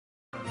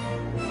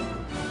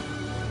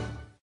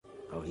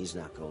Oh, he's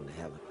not going to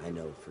heaven. I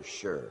know for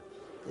sure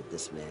that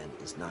this man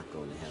is not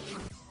going to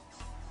heaven.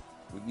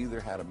 We either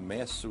had a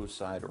mass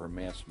suicide or a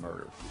mass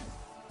murder.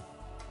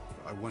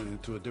 I went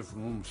into a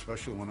different room,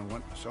 especially when I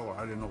went to the cellar.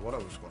 I didn't know what I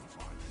was going to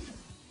find.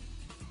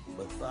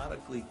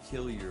 Methodically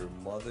kill your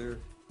mother,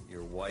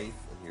 your wife,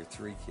 and your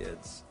 3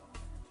 kids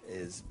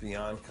is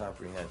beyond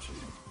comprehension.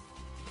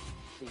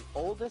 The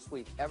oldest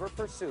we've ever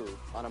pursued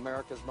on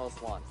America's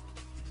Most Wanted.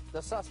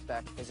 The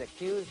suspect is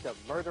accused of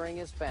murdering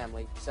his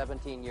family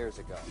 17 years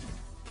ago.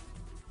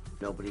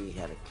 Nobody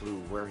had a clue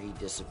where he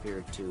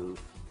disappeared to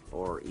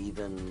or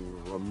even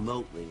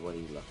remotely what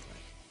he looked like.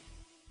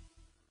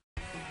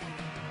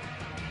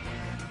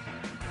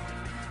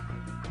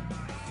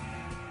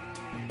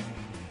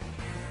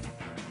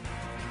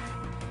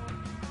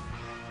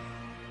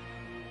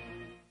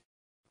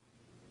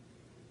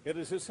 It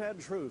is a sad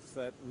truth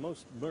that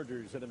most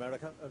murders in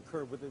America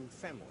occur within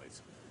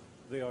families.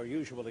 They are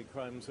usually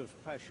crimes of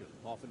passion,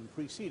 often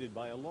preceded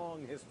by a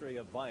long history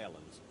of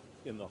violence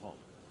in the home.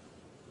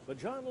 But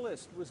John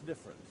List was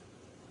different.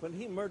 When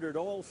he murdered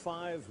all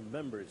 5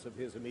 members of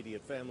his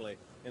immediate family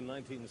in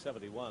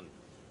 1971,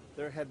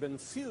 there had been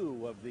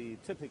few of the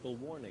typical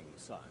warning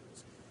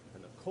signs,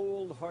 and a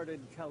cold-hearted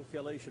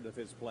calculation of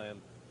his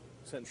plan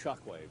sent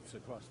shockwaves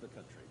across the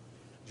country.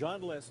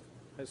 John List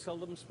has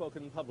seldom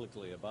spoken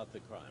publicly about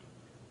the crime.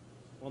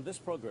 On this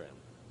program,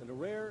 in a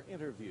rare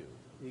interview,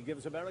 he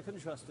gives American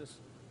justice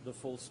the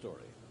full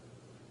story,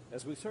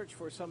 as we search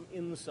for some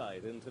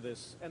insight into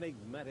this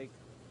enigmatic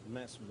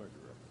mass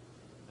murderer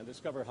and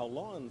discover how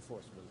law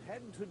enforcement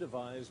had to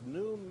devise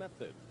new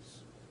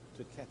methods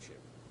to catch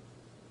him.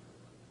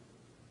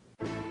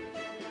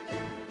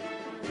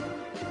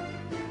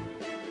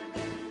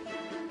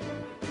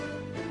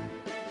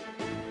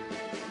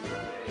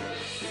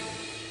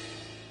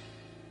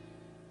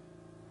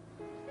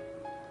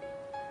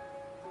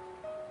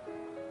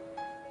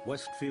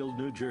 Westfield,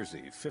 New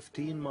Jersey,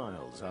 15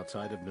 miles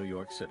outside of New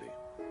York City.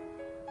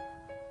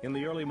 In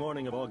the early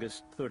morning of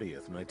August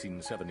 30th,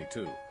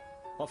 1972,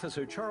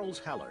 Officer Charles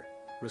Haller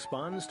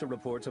responds to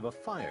reports of a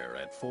fire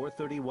at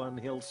 431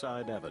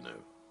 Hillside Avenue.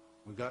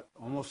 We got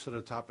almost to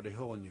the top of the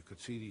hill and you could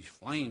see these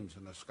flames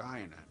in the sky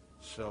and that.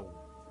 So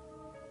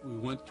we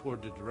went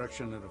toward the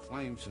direction of the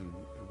flames and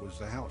it was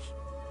the house.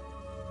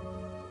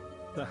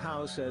 The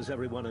house, as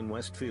everyone in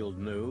Westfield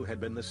knew, had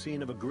been the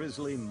scene of a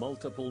grisly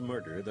multiple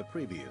murder the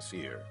previous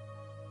year,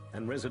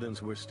 and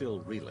residents were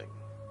still reeling.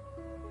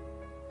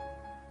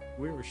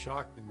 We were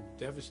shocked and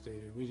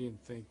devastated. We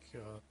didn't think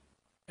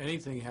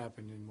anything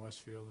happened in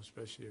Westfield,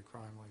 especially a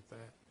crime like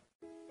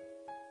that.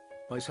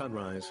 By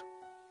sunrise,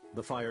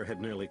 the fire had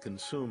nearly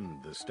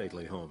consumed the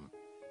stately home,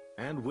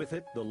 and with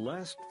it the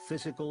last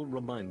physical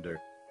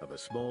reminder of a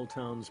small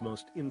town's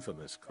most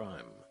infamous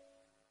crime.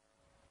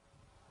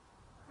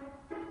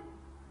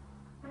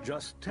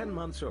 Just 10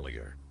 months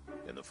earlier,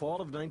 in the fall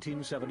of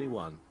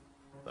 1971,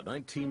 the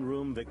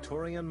 19-room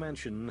Victorian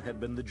mansion had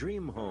been the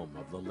dream home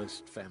of the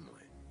List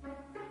family.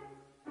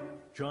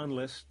 John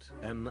List,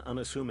 an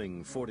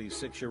unassuming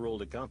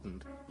 46-year-old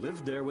accountant,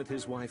 lived there with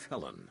his wife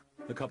Helen,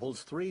 the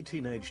couple's 3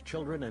 teenage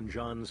children, and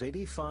John's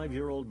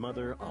 85-year-old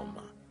mother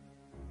Alma.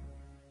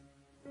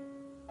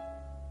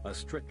 A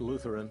strict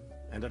Lutheran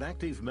and an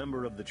active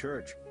member of the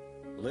church,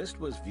 List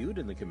was viewed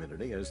in the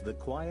community as the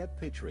quiet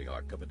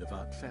patriarch of a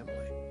devout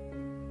family.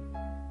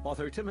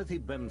 Author Timothy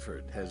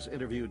Benford has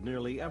interviewed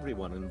nearly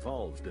everyone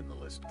involved in the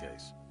List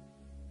case.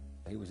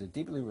 He was a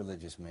deeply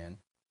religious man,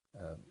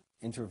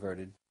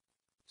 introverted,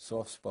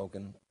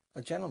 soft-spoken,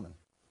 a gentleman,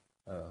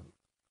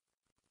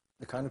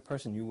 the kind of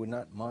person you would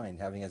not mind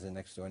having as a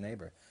next-door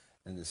neighbor.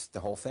 And the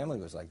whole family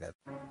was like that.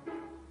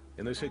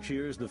 In the 6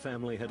 years the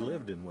family had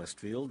lived in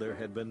Westfield, there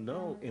had been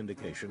no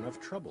indication of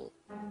trouble.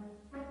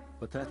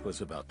 But that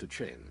was about to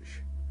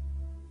change.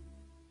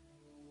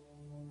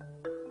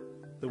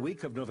 The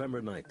week of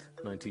November 9th,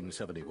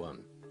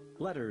 1971,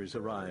 letters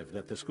arrived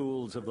at the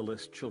schools of the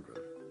List children,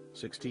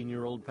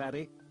 16-year-old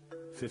Patty,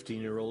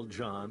 15-year-old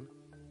John,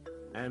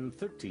 and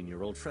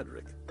 13-year-old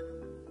Frederick.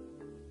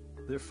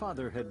 Their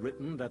father had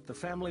written that the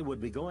family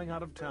would be going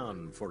out of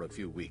town for a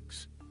few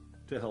weeks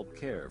to help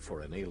care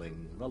for an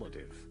ailing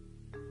relative.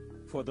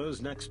 For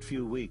those next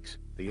few weeks,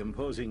 the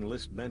imposing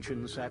List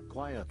mansion sat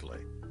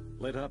quietly,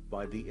 lit up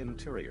by the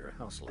interior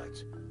house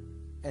lights.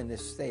 And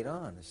this stayed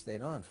on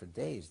for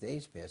days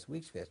passed,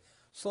 weeks passed.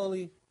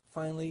 Slowly,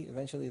 finally,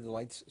 eventually the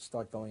lights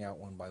start going out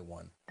one by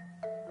one.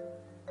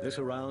 This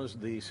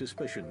aroused the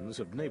suspicions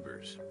of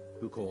neighbors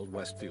who called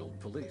Westfield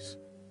police.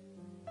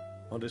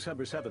 On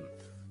December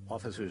 7th,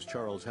 officers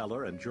Charles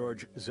Haller and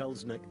George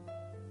Zelznick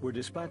were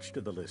dispatched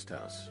to the List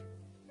house.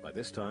 By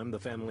this time, the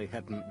family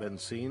hadn't been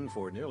seen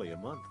for nearly a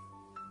month.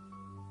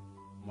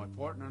 My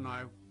partner and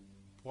I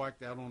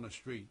parked out on the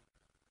street,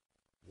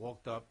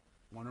 walked up,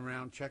 went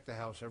around, checked the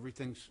house.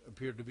 Everything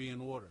appeared to be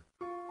in order.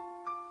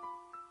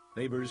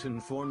 Neighbors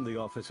informed the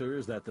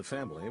officers that the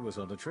family was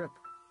on a trip.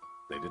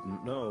 They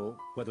didn't know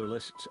whether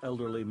List's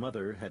elderly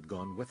mother had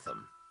gone with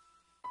them.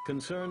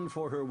 Concerned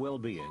for her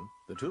well-being,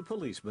 the two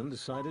policemen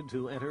decided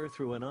to enter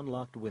through an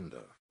unlocked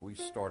window. We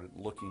started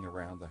looking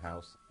around the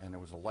house, and there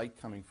was a light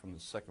coming from the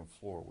second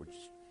floor, which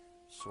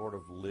sort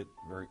of lit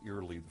very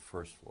eerily the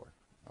first floor.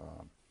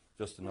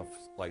 Just enough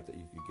light that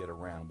you could get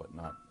around, but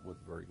not with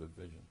very good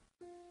vision.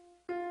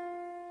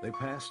 They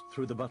passed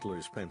through the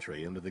butler's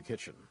pantry into the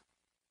kitchen.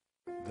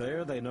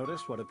 There they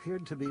noticed what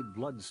appeared to be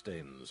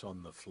bloodstains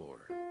on the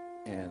floor.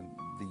 And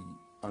the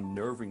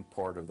unnerving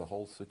part of the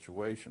whole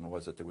situation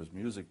was that there was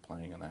music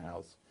playing in the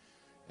house,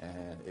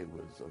 and it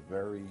was a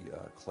very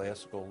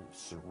classical,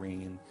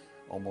 serene,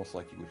 almost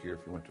like you would hear if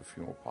you went to a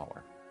funeral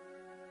parlor.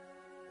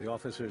 The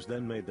officers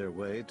then made their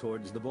way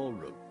towards the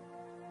ballroom,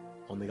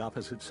 on the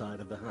opposite side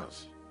of the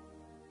house.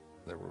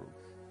 There were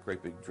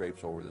great big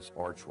drapes over this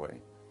archway,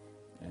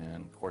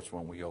 and of course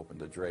when we opened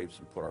the drapes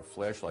and put our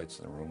flashlights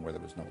in the room where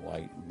there was no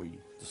light, we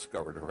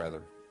discovered a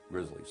rather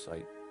grisly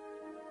sight.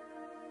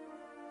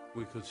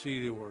 We could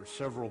see there were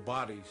several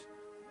bodies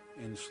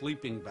in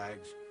sleeping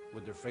bags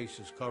with their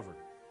faces covered.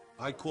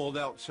 I called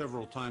out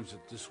several times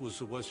that this was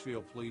the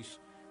Westfield police.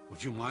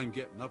 Would you mind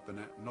getting up in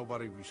that?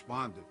 Nobody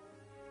responded.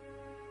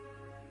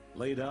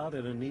 Laid out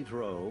in a neat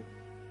row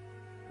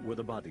were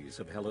the bodies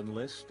of Helen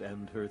List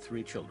and her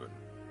 3 children.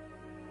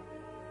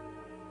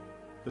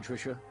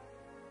 Patricia,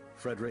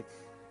 Frederick,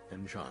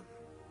 and John.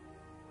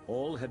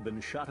 All had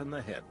been shot in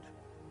the head.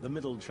 The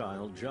middle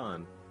child,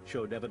 John,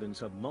 showed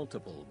evidence of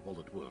multiple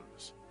bullet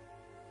wounds.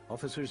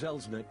 Officer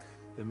Zelznick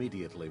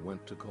immediately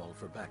went to call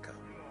for backup.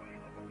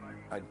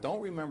 I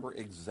don't remember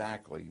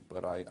exactly,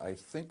 but I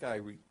think I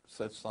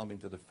said something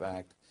to the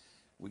fact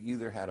we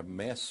either had a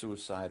mass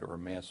suicide or a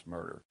mass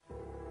murder.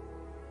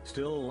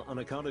 Still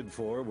unaccounted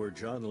for were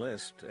John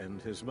List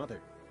and his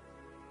mother.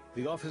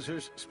 The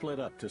officers split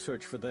up to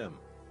search for them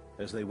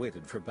as they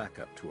waited for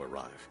backup to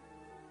arrive.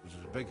 It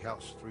was a big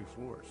house, 3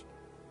 floors.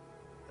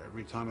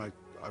 Every time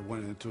I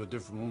went into a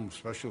different room,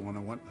 especially when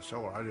I went in the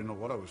cellar, I didn't know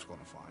what I was going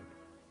to find.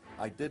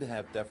 I did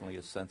have definitely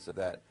a sense of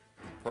that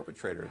the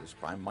perpetrator of this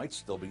crime might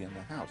still be in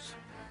the house.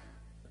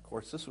 Of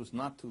course, this was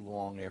not too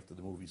long after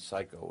the movie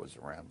Psycho was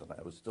around, and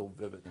I was still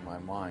vivid in my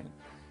mind.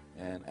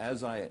 And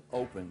as I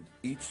opened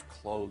each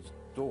closed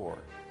door,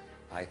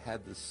 I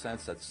had the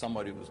sense that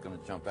somebody was going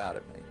to jump out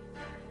at me.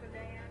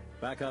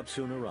 Backup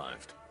soon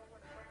arrived,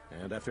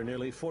 and after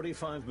nearly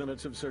 45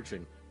 minutes of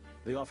searching,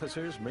 the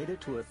officers made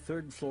it to a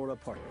 3rd-floor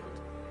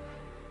apartment.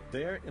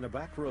 There, in a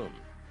back room,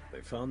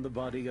 they found the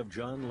body of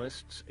John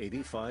List's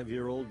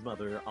 85-year-old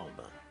mother,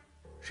 Alma.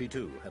 She,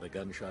 too, had a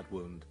gunshot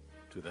wound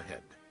to the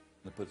head.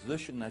 The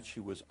position that she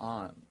was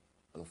on,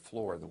 the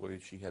floor, the way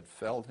she had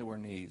fell to her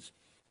knees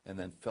and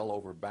then fell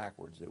over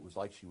backwards, it was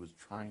like she was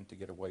trying to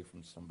get away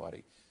from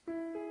somebody.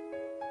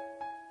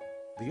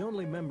 The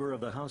only member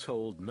of the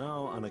household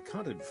now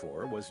unaccounted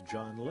for was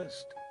John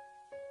List.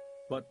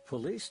 But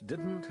police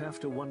didn't have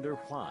to wonder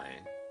why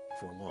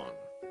for long.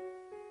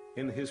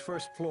 In his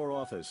 1st-floor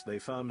office, they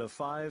found a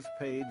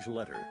 5-page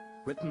letter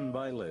written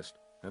by List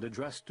and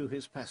addressed to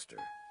his pastor.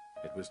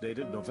 It was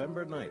dated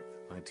November 9th,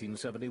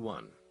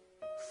 1971,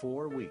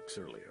 4 weeks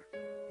earlier.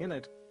 In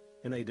it,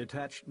 in a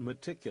detached,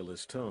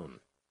 meticulous tone,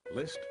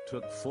 List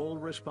took full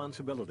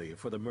responsibility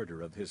for the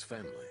murder of his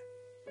family.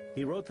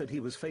 He wrote that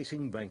he was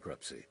facing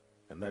bankruptcy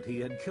and that he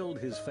had killed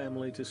his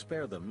family to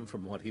spare them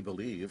from what he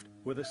believed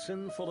were the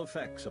sinful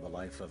effects of a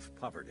life of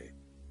poverty.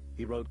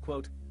 He wrote,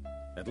 quote,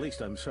 "At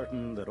least I'm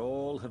certain that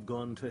all have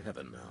gone to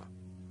heaven now."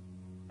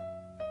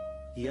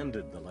 He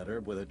ended the letter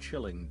with a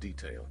chilling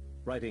detail,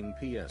 writing,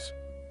 P.S.,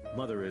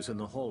 "Mother is in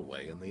the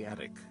hallway in the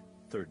attic,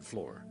 3rd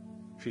floor.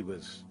 She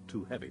was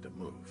too heavy to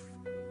move."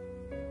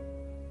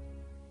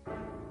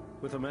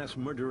 With a mass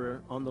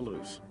murderer on the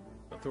loose,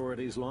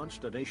 authorities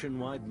launched a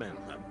nationwide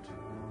manhunt.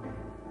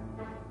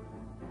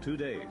 2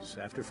 days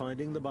after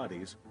finding the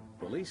bodies,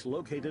 police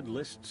located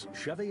List's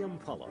Chevy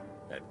Impala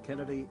at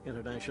Kennedy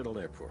International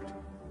Airport.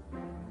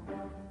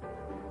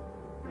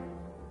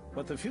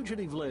 But the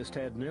fugitive List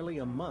had nearly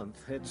a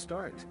month head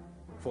start.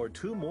 For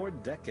 2 more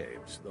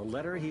decades, the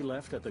letter he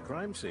left at the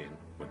crime scene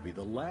would be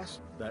the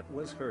last that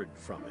was heard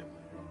from him.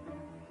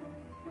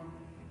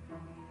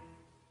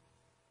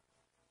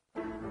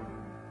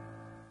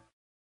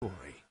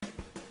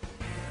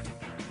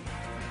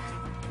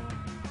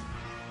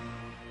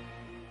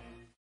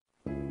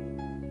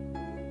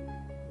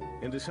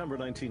 In December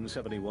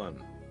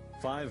 1971,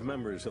 5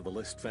 members of the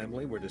List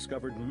family were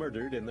discovered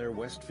murdered in their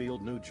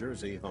Westfield, New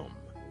Jersey home.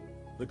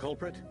 The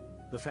culprit?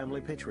 The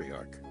family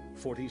patriarch,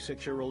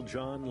 46-year-old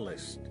John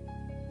List.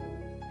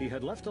 He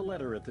had left a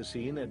letter at the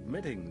scene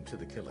admitting to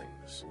the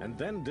killings and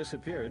then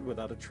disappeared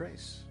without a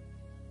trace.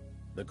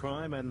 The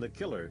crime and the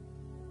killer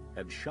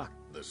had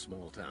shocked the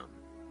small town.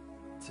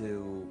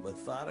 To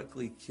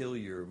methodically kill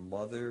your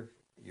mother,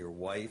 your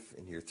wife,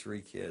 and your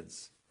 3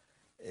 kids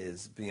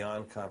is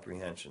beyond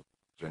comprehension.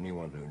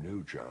 Anyone who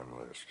knew John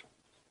List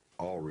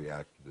all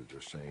reacted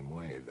the same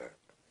way, that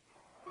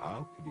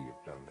how could he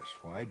have done this?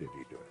 Why did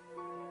he do it?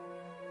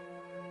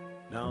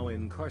 Now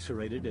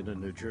incarcerated in a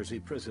New Jersey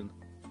prison,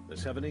 the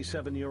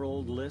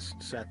 77-year-old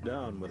List sat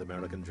down with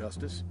American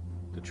justice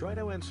to try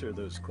to answer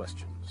those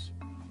questions.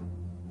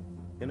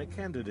 In a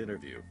candid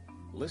interview,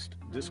 List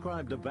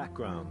described a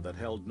background that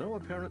held no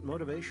apparent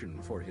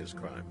motivation for his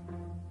crime.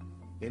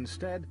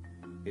 Instead,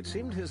 it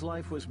seemed his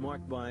life was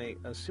marked by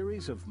a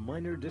series of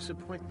minor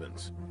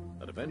disappointments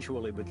that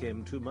eventually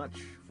became too much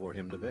for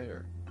him to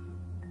bear.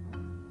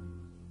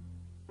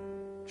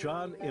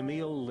 John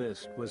Emil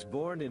List was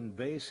born in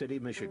Bay City,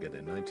 Michigan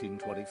in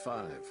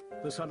 1925,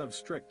 the son of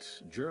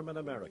strict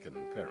German-American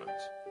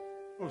parents.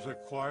 It was a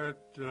quiet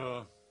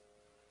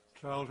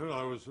childhood.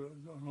 I was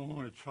an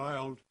only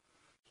child,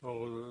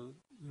 so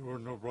there were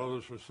no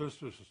brothers or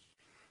sisters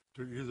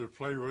to either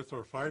play with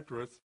or fight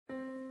with.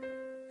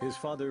 His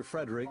father,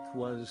 Frederick,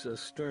 was a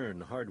stern,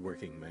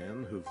 hard-working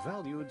man who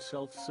valued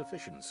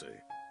self-sufficiency.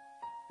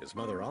 His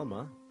mother,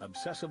 Alma,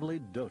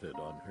 obsessively doted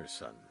on her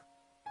son.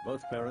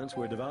 Both parents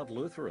were devout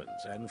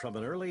Lutherans, and from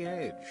an early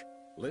age,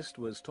 List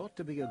was taught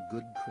to be a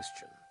good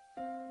Christian.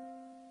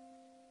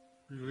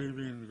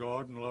 Believing in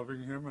God and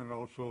loving Him, and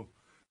also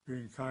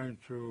being kind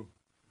to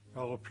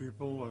fellow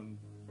people, and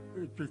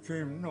it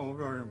became a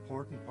very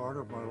important part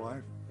of my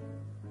life.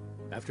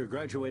 After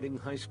graduating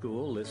high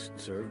school, List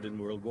served in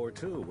World War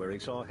II, where he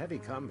saw heavy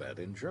combat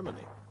in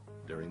Germany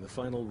during the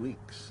final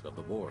weeks of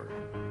the war.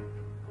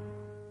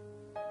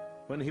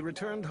 When he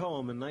returned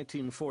home in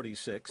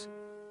 1946,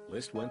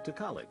 List went to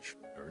college,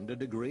 earned a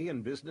degree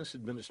in business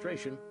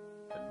administration,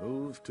 and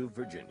moved to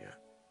Virginia.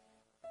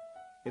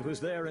 It was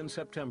there in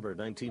September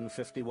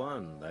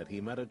 1951 that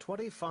he met a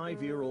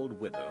 25-year-old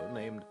widow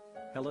named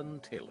Helen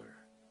Taylor.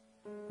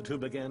 The two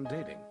began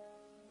dating,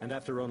 and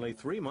after only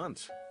 3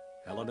 months,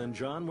 Helen and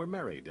John were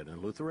married in a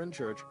Lutheran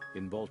church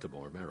in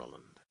Baltimore,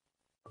 Maryland.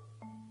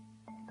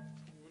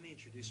 Let me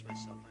introduce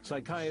myself.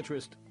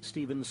 Psychiatrist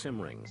Stephen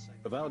Simring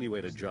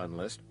evaluated John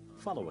List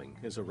following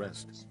his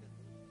arrest.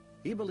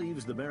 He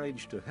believes the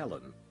marriage to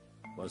Helen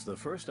was the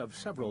first of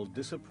several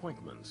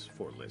disappointments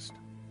for List.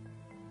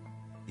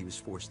 He was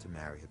forced to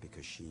marry her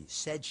because she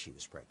said she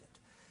was pregnant.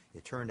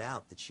 It turned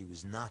out that she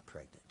was not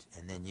pregnant,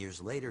 and then years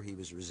later he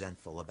was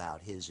resentful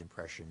about his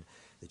impression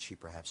that she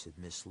perhaps had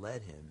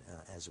misled him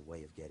as a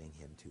way of getting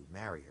him to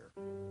marry her.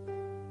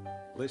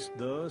 List,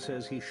 though,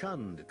 says he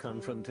shunned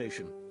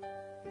confrontation.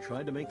 He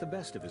tried to make the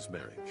best of his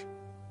marriage.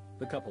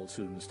 The couple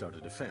soon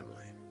started a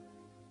family.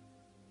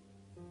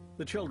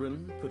 The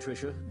children,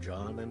 Patricia,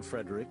 John, and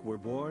Frederick, were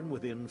born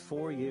within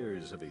 4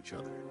 years of each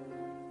other.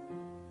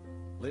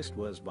 List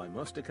was, by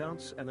most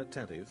accounts, an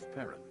attentive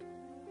parent.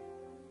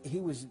 He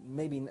was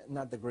maybe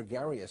not the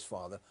gregarious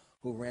father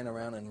who ran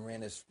around and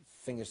ran his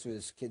fingers through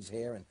his kids'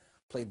 hair and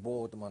played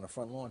ball with them on the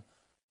front lawn,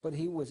 but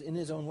he was, in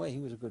his own way,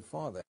 he was a good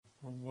father.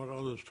 From what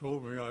others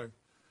told me, I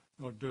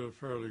did a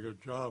fairly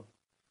good job.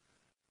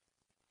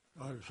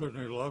 I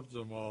certainly loved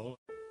them all.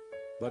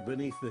 But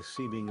beneath this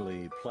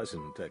seemingly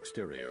pleasant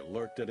exterior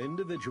lurked an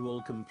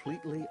individual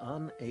completely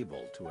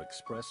unable to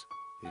express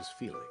his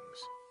feelings.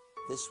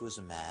 This was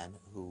a man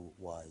who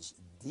was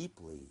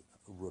deeply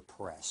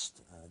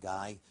repressed, a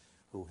guy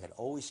who had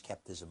always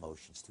kept his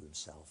emotions to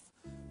himself.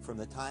 From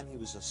the time he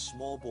was a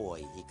small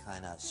boy, he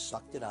kind of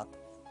sucked it up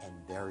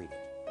and buried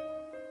it.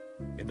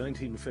 In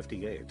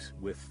 1958,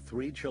 with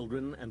 3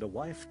 children and a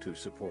wife to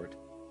support,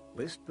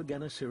 List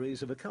began a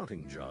series of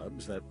accounting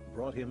jobs that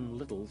brought him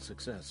little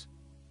success.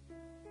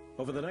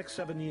 Over the next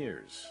 7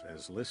 years,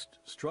 as List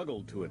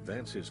struggled to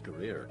advance his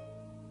career,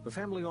 the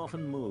family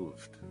often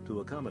moved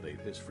to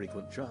accommodate his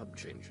frequent job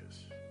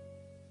changes.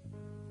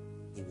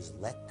 He was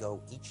let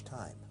go each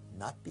time,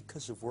 not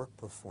because of work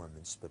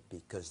performance, but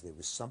because there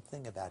was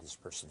something about his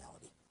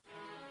personality.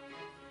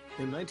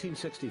 In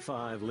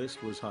 1965,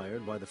 List was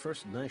hired by the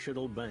First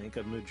National Bank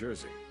of New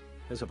Jersey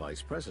as a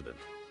vice president.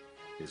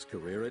 His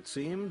career, it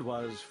seemed,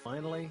 was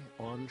finally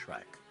on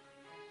track.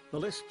 The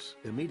Lists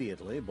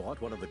immediately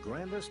bought one of the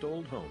grandest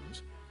old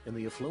homes in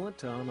the affluent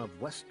town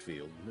of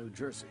Westfield, New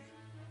Jersey.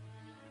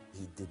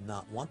 He did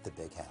not want the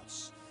big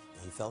house.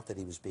 He felt that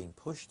he was being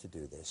pushed to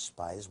do this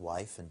by his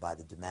wife and by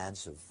the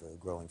demands of a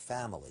growing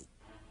family.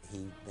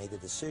 He made the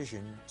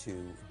decision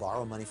to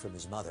borrow money from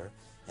his mother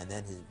and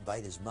then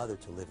invite his mother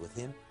to live with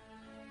him.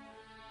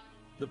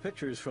 The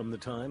pictures from the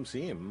time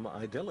seem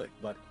idyllic,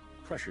 but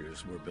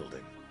pressures were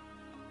building.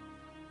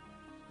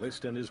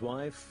 List and his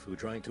wife, who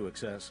tried to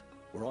access,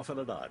 were often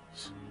at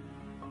odds.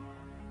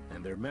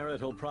 And their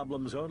marital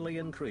problems only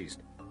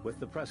increased with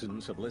the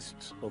presence of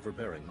List's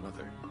overbearing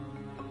mother.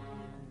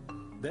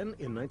 Then,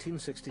 in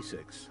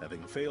 1966,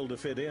 having failed to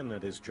fit in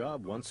at his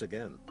job once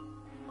again,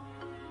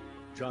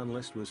 John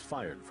List was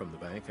fired from the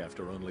bank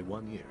after only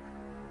 1 year.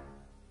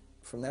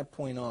 From that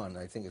point on,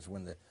 I think it's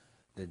when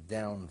the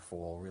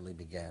downfall really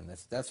began.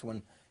 That's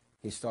when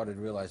he started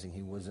realizing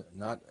he was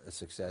not a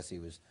success. He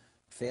was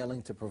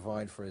failing to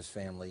provide for his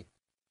family,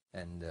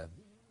 and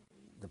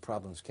the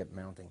problems kept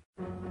mounting.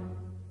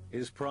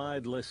 His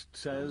pride, List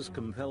says,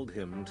 compelled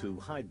him to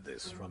hide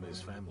this from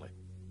his family.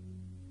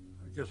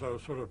 I guess I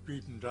was sort of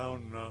beaten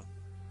down,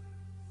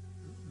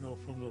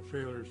 from the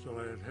failures that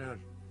I had had.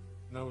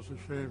 And I was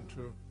ashamed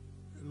to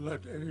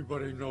let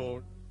anybody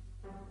know.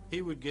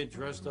 He would get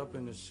dressed up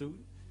in a suit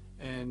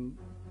and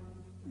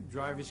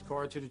drive his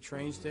car to the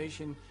train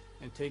station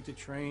and take the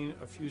train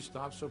a few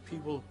stops so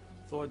people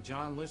thought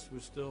John List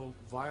was still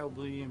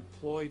viably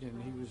employed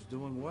and he was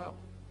doing well.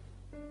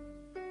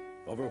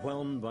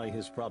 Overwhelmed by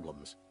his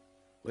problems,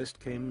 List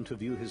came to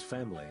view his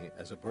family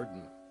as a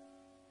burden.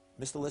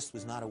 Mr. List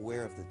was not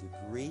aware of the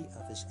degree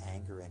of his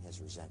anger and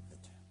his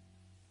resentment.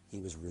 He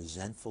was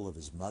resentful of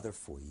his mother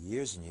for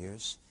years and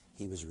years.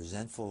 He was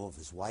resentful of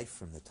his wife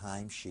from the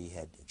time she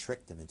had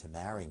tricked him into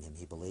marrying him,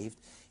 he believed.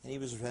 And he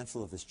was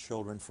resentful of his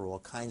children for all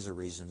kinds of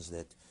reasons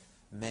that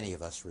many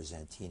of us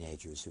resent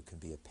teenagers who can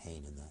be a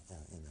pain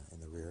in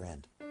the rear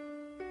end.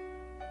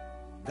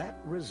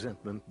 That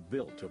resentment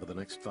built over the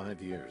next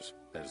 5 years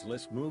as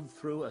List moved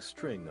through a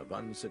string of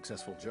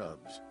unsuccessful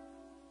jobs.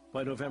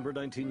 By November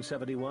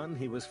 1971,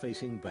 he was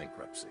facing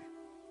bankruptcy.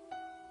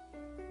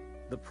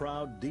 The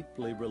proud,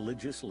 deeply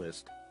religious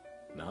List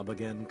now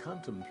began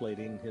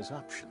contemplating his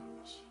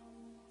options.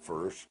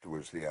 First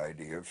was the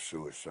idea of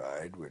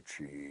suicide, which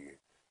he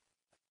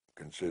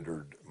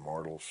considered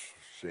mortal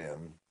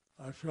sin.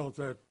 I felt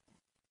that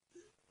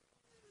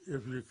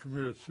if you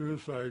committed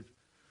suicide,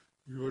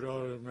 you would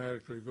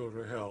automatically go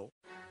to hell.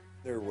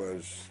 There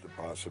was the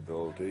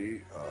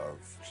possibility of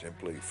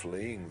simply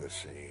fleeing the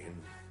scene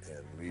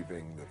and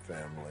leaving the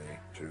family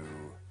to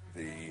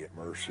the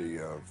mercy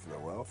of the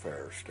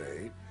welfare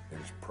state.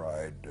 His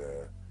pride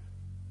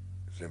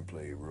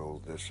simply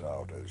ruled this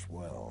out as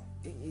well.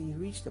 He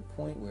reached a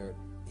point where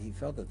he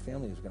felt that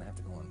family was going to have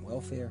to go on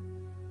welfare.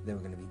 They were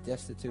going to be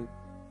destitute.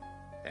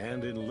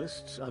 And in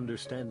List's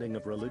understanding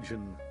of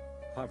religion,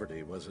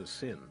 poverty was a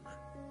sin.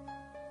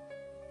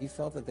 He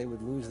felt that they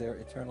would lose their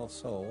eternal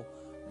soul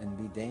and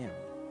be damned.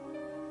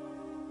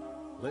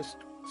 List,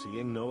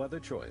 seeing no other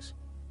choice,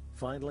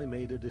 finally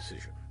made a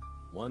decision,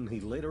 one he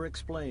later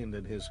explained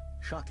in his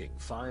shocking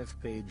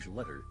 5-page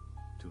letter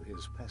to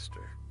his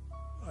pastor.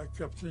 I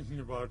kept thinking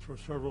about it for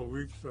several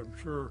weeks, I'm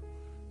sure,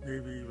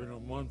 maybe even a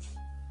month,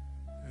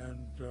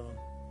 and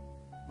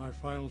my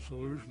final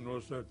solution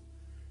was that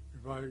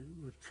if I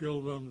would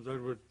kill them,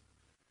 that would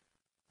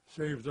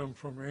save them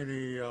from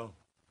any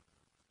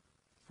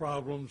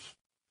problems.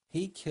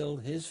 He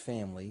killed his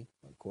family,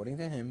 according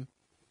to him,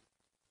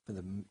 for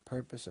the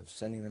purpose of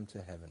sending them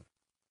to heaven.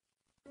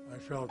 I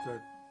felt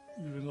that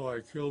even though I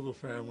killed the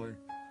family,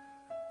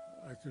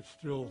 I could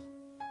still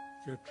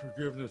get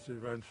forgiveness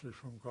eventually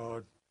from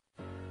God.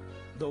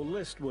 Though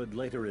List would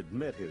later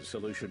admit his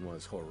solution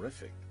was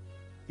horrific,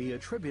 he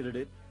attributed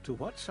it to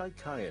what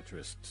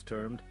psychiatrists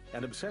termed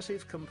an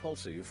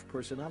obsessive-compulsive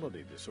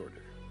personality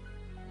disorder.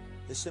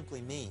 This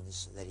simply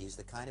means that he's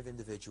the kind of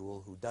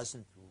individual who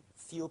doesn't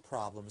feel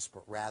problems,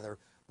 but rather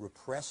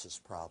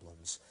represses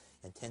problems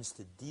and tends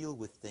to deal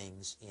with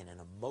things in an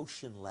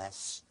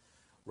emotionless,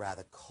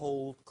 rather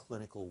cold,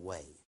 clinical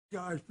way.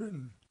 I've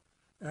been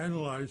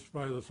analyzed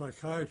by the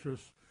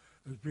psychiatrist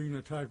as being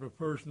the type of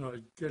person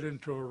that get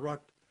into a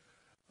rut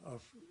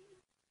of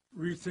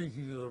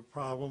rethinking the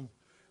problem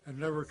and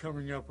never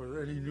coming up with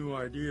any new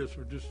ideas,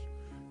 or just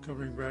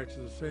coming back to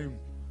the same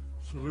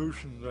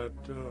solution that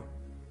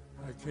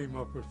I came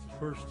up with the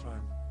first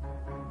time.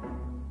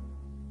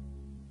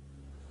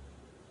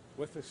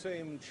 With the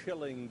same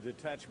chilling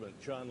detachment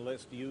John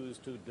List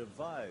used to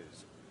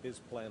devise his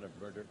plan of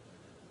murder,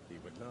 he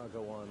would now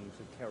go on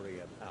to carry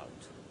it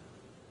out.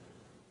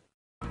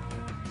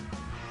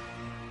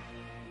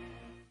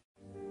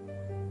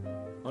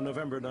 On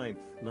November 9th,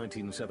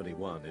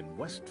 1971, in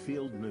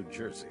Westfield, New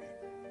Jersey,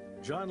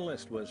 John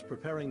List was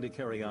preparing to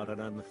carry out an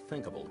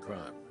unthinkable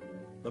crime,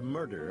 the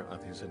murder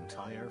of his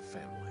entire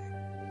family.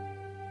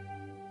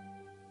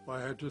 I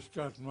had just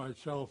gotten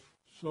myself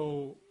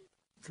so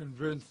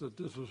convinced that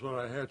this was what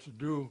I had to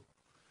do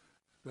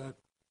that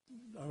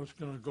I was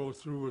going to go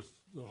through with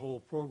the whole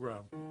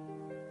program.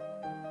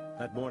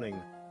 That morning,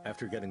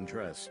 after getting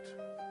dressed,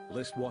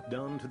 List walked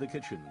down to the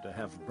kitchen to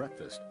have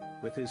breakfast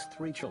with his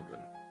 3 children,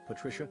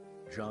 Patricia,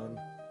 John,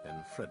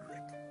 and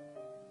Frederick.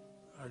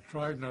 I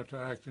tried not to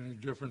act any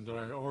different than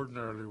I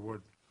ordinarily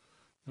would,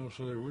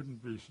 so they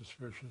wouldn't be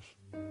suspicious.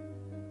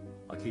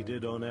 Like he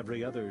did on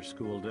every other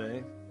school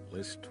day,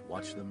 List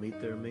watched them eat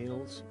their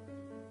meals,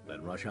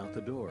 then rush out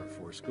the door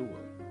for school.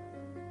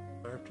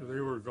 After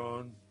they were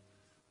gone,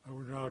 I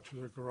went out to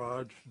the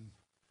garage and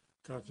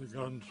got the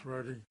guns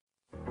ready.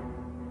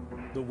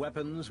 The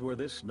weapons were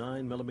this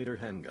 9mm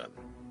handgun,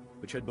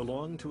 which had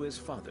belonged to his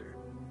father,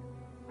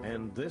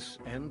 and this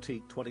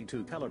antique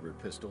 .22 caliber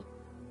pistol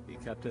he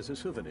kept as a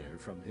souvenir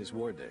from his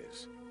war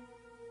days.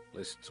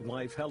 List's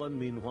wife, Helen,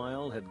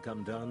 meanwhile, had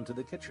come down to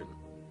the kitchen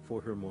for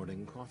her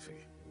morning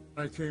coffee.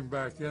 I came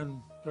back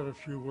in, said a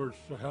few words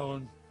to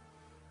Helen,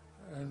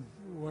 and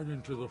went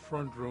into the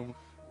front room.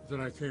 Then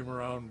I came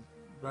around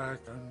back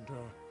and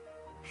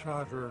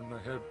shot her in the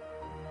head.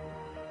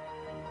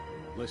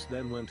 List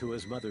then went to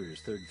his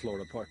mother's 3rd-floor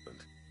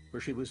apartment,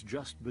 where she was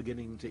just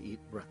beginning to eat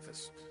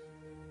breakfast.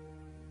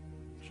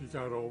 She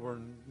got over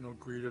and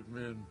greeted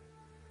me and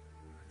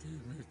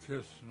gave me a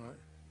kiss,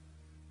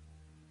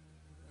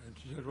 and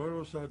she said, "What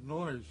was that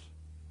noise?"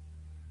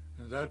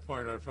 And at that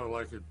point, I felt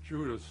like a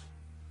Judas,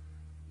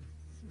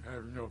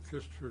 having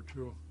kissed her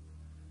too.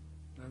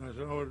 And I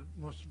said, "Oh, it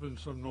must have been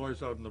some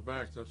noise out in the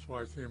back. That's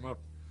why I came up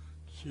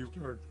to see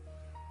her."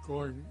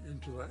 going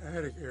into the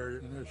attic area,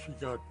 and as she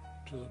got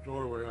to the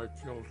doorway, I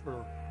killed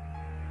her.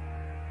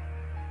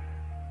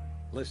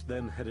 List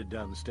then headed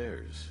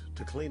downstairs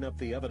to clean up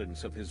the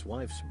evidence of his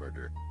wife's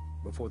murder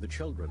before the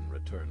children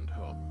returned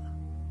home.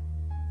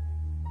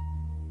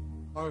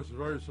 I was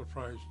very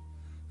surprised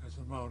at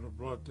the amount of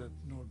blood that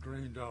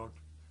drained out,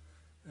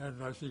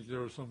 and I think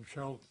there was some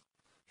shell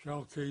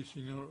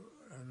casing,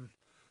 and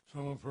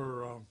some of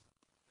her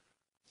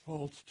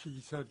false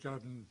teeth had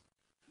gotten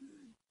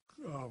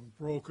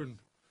broken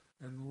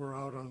and were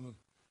out on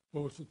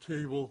both the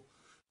table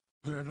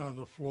and on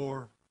the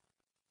floor.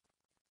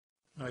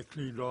 I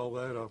cleaned all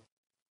that up.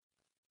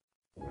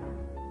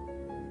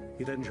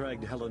 He then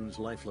dragged Helen's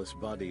lifeless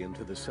body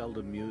into the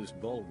seldom used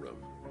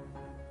ballroom.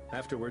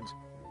 Afterwards,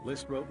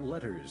 List wrote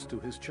letters to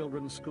his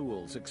children's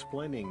schools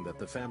explaining that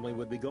the family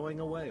would be going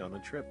away on a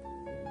trip.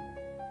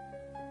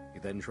 He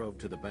then drove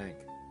to the bank,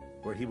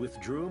 where he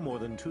withdrew more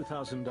than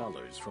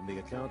 $2,000 from the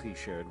account he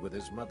shared with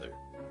his mother.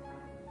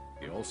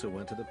 He also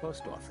went to the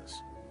post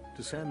office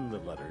to send the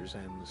letters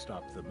and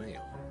stop the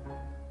mail.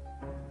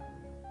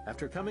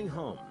 After coming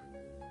home,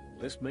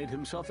 List made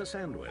himself a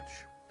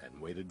sandwich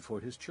and waited for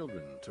his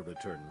children to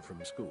return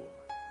from school.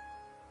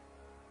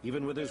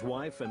 Even with his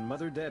wife and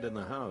mother dead in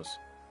the house,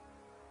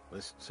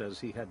 List says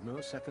he had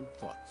no second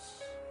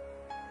thoughts.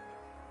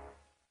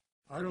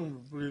 I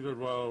don't believe that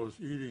while I was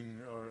eating,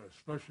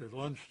 especially at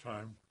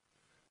lunchtime,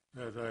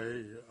 that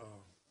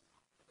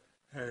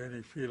I had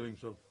any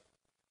feelings of,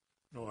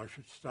 no, I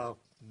should stop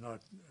and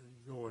not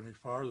go any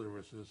farther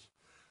with this.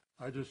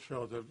 I just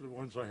felt that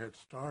once I had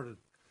started,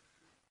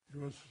 it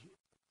was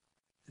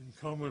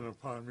incumbent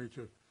upon me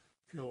to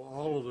kill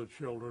all of the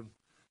children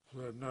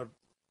so that not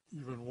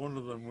even one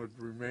of them would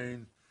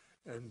remain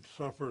and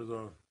suffer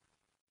the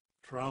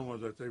trauma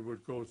that they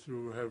would go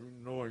through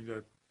knowing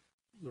that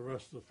the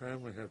rest of the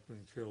family had been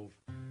killed.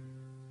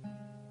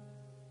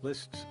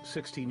 List's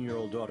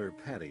 16-year-old daughter,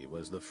 Patty,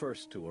 was the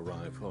first to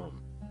arrive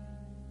home.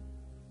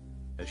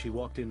 As she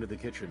walked into the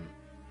kitchen,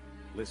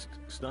 List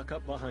snuck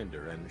up behind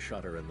her and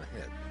shot her in the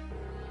head.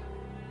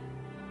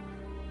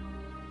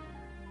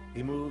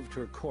 He moved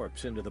her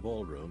corpse into the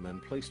ballroom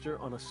and placed her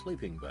on a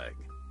sleeping bag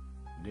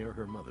near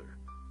her mother.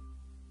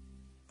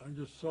 I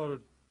just thought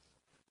it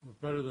was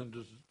better than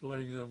just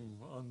laying them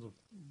on the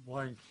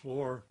blank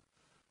floor.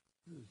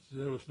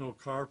 There was no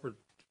carpet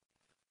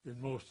in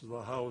most of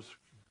the house.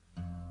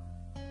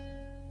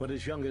 When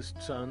his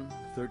youngest son,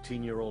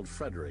 13-year-old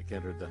Frederick,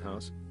 entered the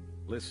house,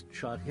 List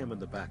shot him in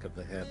the back of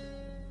the head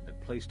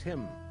and placed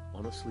him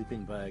on a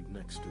sleeping bag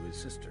next to his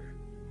sister.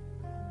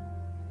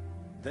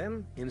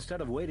 Then,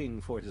 instead of waiting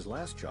for his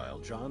last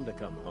child, John, to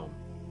come home,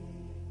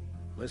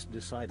 List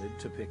decided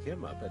to pick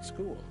him up at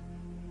school.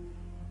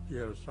 He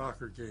had a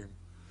soccer game,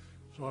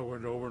 so I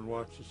went over and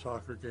watched the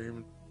soccer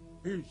game.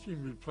 He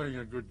seemed to be playing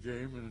a good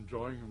game and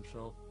enjoying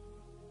himself.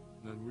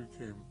 And then we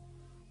came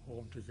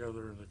home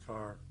together in the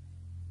car.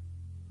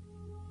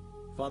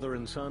 Father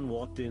and son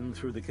walked in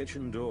through the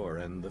kitchen door,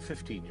 and the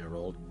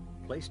 15-year-old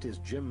placed his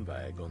gym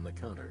bag on the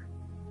counter.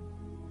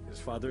 His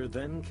father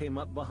then came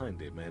up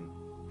behind him and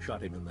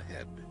shot him in the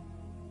head.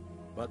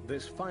 But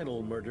this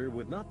final murder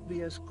would not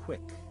be as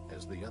quick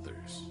as the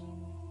others.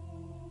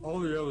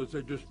 All the others,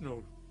 they just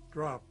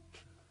dropped.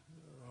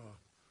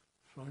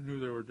 So I knew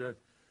they were dead.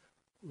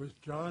 With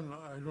John,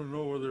 I don't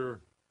know whether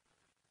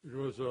it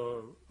was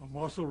a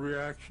muscle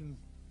reaction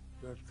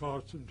that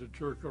caused him to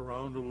jerk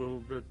around a little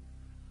bit,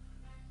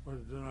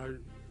 but then I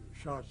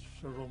shot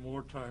several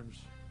more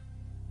times.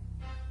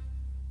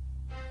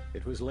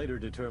 It was later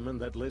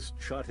determined that List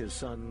shot his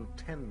son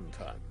 10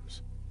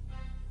 times.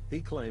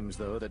 He claims,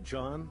 though, that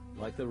John,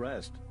 like the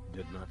rest,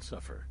 did not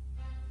suffer.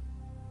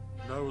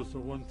 That was the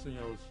one thing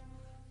I was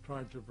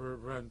trying to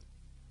prevent,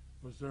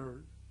 was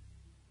there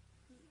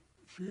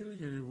feeling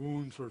any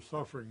wounds or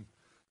suffering,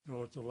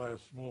 at the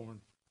last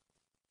moment.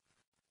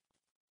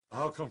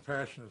 How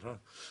compassionate, huh?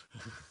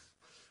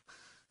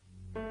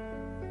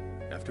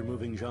 After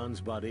moving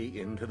John's body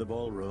into the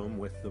ballroom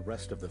with the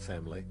rest of the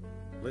family,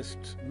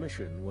 List's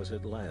mission was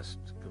at last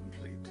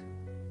complete.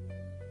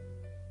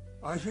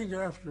 I think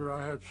after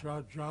I had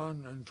shot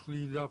John and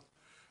cleaned up,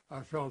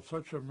 I felt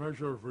such a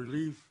measure of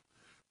relief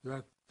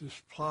that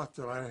this plot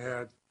that I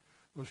had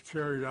was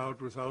carried out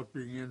without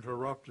being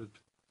interrupted.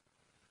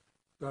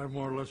 I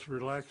more or less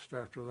relaxed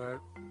after that.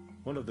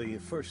 One of the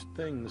first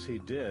things he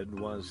did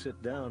was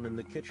sit down in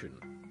the kitchen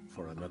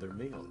for another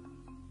meal.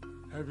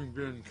 Having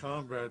been in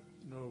combat,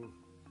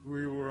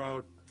 we were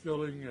out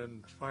killing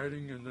and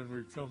fighting, and then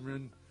we'd come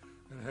in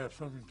and have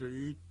something to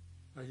eat.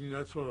 I think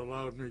that's what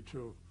allowed me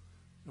to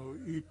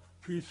eat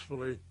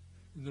peacefully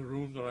in the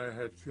room that I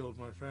had killed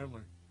my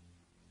family.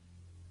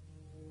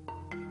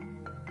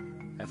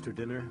 After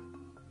dinner,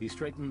 he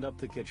straightened up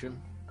the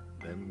kitchen,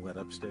 then went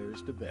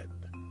upstairs to bed.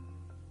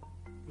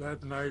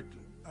 That night,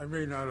 I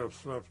may not have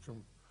slept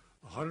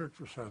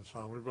 100%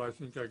 soundly, but I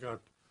think I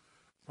got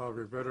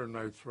probably a better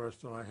night's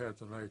rest than I had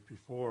the night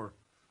before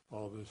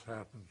all this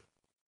happened.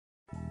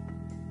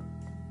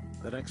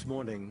 The next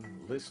morning,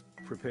 List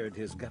prepared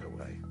his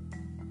getaway.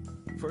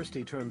 First,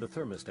 he turned the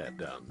thermostat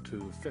down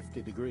to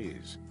 50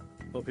 degrees,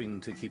 hoping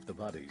to keep the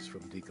bodies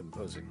from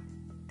decomposing.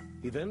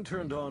 He then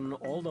turned on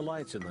all the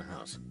lights in the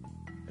house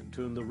and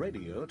tuned the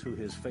radio to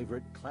his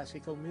favorite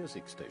classical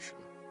music station.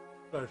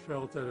 I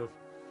felt that if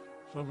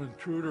some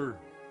intruder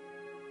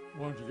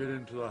wanted to get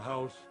into the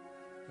house,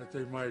 that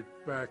they might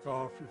back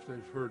off if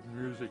they've heard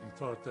music and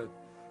thought that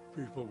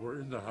people were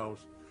in the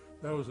house.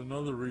 That was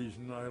another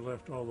reason I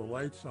left all the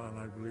lights on,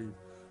 I believe,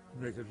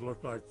 to make it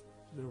look like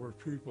there were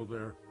people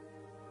there.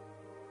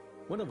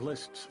 One of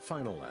List's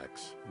final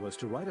acts was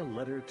to write a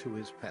letter to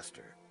his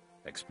pastor,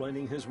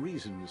 explaining his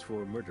reasons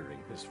for murdering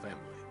his family.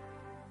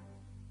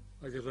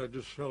 I guess I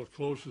just felt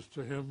closest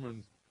to him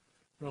and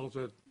felt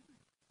that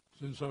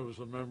since I was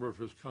a member of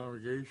his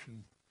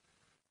congregation,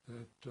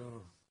 that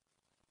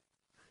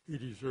he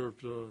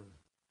deserved a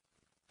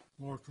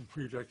more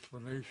complete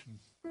explanation.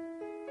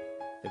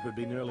 It would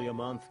be nearly a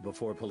month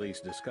before police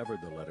discovered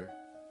the letter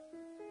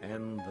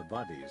and the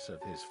bodies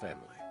of his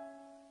family.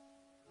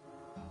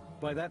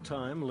 By that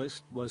time,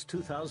 List was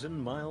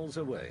 2,000 miles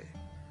away.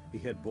 He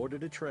had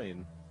boarded a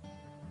train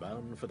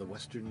bound for the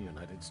western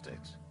United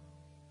States.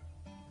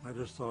 I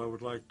just thought I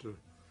would like to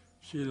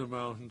see the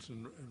mountains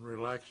and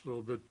relax a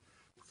little bit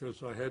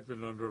because I had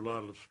been under a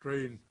lot of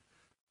strain.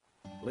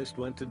 List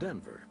went to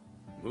Denver,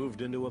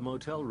 moved into a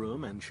motel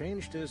room, and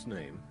changed his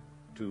name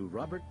to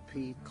Robert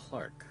P.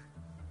 Clark.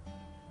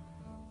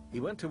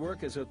 He went to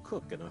work as a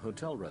cook in a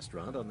hotel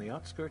restaurant on the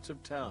outskirts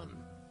of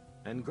town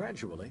and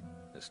gradually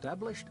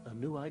established a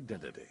new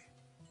identity.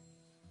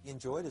 He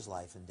enjoyed his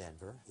life in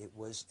Denver. It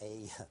was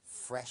a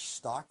fresh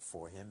start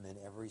for him in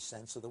every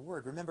sense of the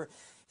word. Remember,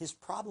 his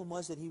problem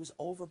was that he was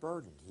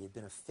overburdened. He had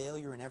been a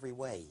failure in every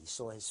way. He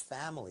saw his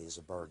family as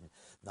a burden,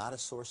 not a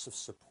source of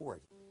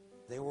support.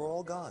 They were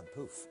all gone,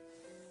 poof,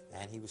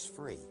 and he was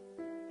free.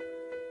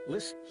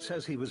 List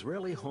says he was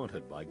rarely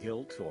haunted by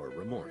guilt or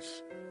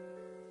remorse.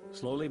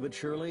 Slowly but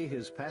surely,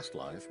 his past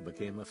life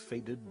became a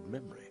faded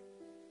memory.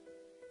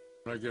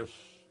 I guess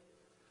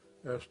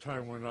as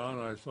time went on,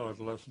 I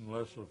thought less and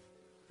less of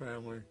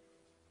family.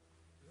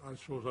 I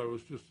suppose I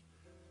was just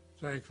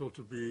thankful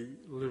to be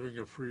living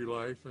a free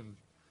life and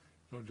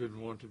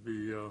didn't want to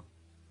be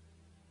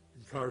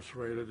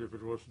incarcerated if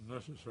it wasn't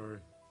necessary.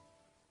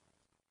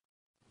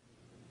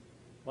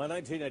 By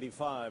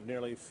 1985,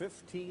 nearly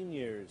 15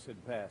 years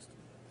had passed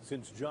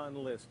since John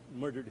List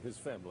murdered his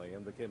family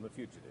and became a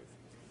fugitive.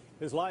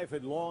 His life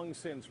had long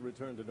since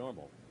returned to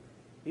normal.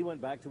 He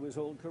went back to his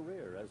old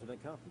career as an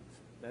accountant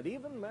and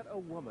even met a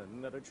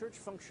woman at a church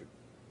function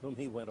whom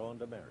he went on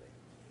to marry.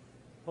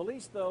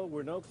 Police, though,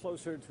 were no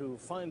closer to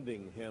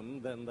finding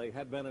him than they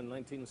had been in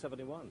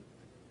 1971.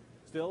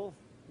 Still,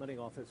 many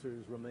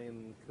officers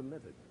remain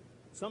committed.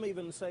 Some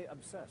even say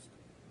obsessed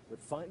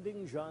with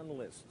finding John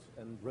List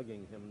and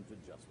bringing him to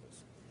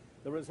justice.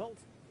 The result?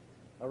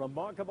 A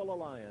remarkable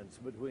alliance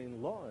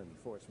between law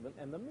enforcement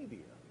and the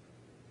media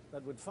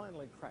that would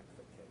finally crack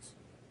the case.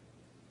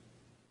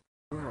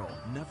 Girl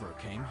never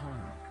came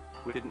home.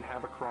 We didn't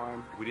have a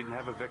crime. We didn't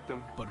have a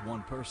victim. But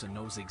one person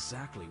knows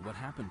exactly what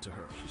happened to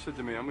her. She said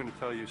to me, I'm going to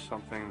tell you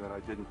something that I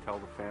didn't tell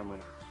the family.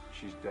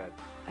 She's dead.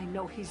 I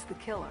know he's the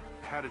killer.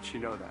 How did she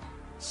know that?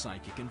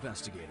 Psychic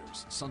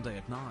Investigators, Sunday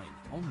at 9,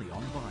 only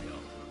on Bio.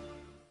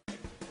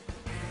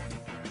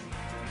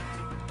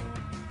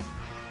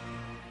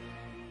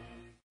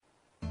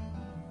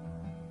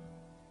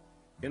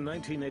 In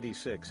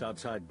 1986,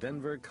 outside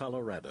Denver,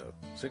 Colorado,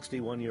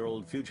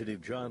 61-year-old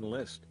fugitive John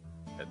List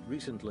had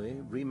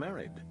recently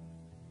remarried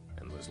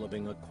and was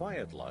living a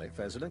quiet life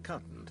as an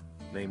accountant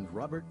named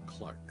Robert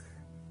Clark.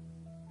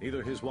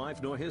 Neither his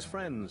wife nor his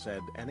friends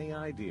had any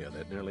idea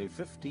that nearly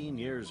 15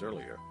 years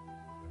earlier,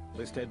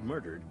 List had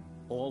murdered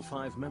all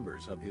 5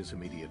 members of his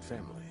immediate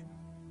family.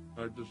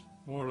 I just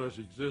more or less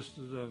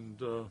existed and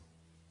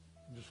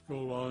just go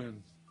along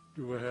and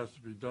do what has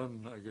to be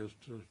done, I guess,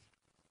 to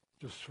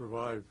just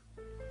survive.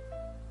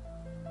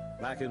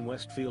 Back in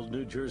Westfield,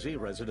 New Jersey,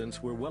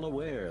 residents were well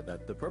aware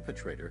that the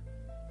perpetrator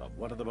of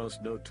one of the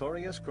most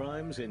notorious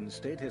crimes in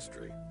state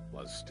history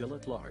was still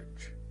at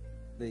large.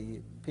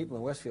 The people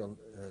in Westfield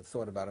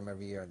thought about him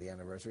every year at the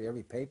anniversary.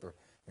 Every paper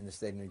in the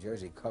state of New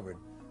Jersey covered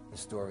the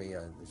story.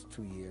 It's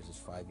 2 years, it's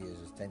 5 years,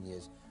 it's 10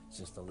 years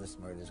since the List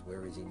murders.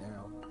 Where is he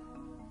now?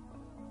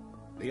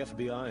 The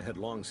FBI had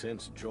long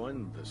since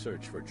joined the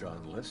search for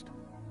John List,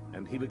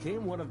 and he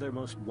became one of their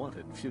most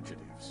wanted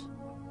fugitives.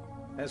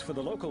 As for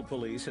the local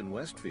police in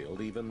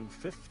Westfield, even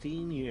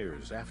 15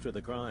 years after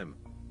the crime,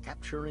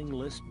 capturing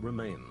List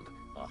remained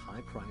a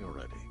high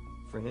priority.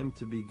 For him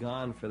to be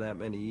gone for that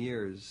many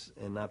years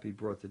and not be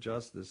brought to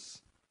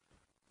justice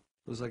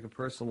was like a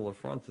personal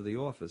affront to the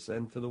office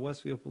and to the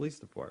Westfield Police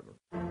Department.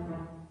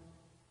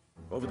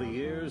 Over the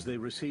years, they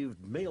received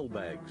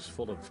mailbags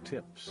full of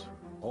tips,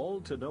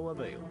 all to no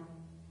avail.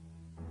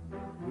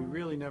 We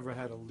really never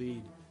had a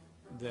lead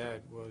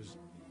that was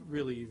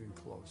really even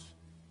close.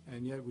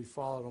 And yet we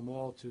followed them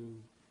all to,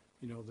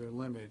 their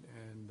limit,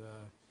 and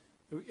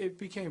it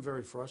became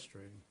very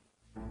frustrating.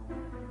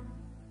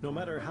 No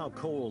matter how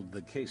cold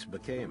the case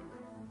became,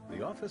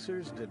 the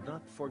officers did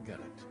not forget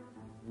it.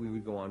 we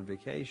would go on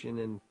vacation,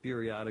 and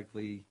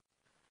periodically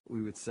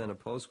we would send a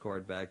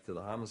postcard back to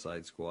the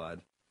homicide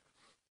squad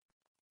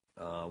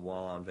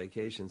while on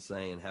vacation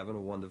saying, having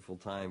a wonderful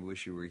time,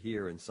 wish you were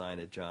here, and sign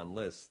it John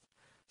List.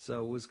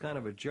 So it was kind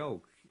of a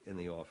joke in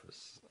the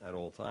office at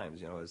all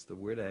times, as to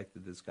where the heck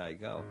did this guy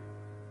go?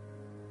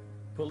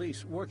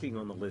 Police working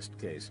on the List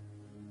case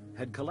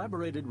had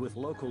collaborated with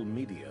local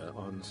media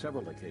on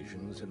several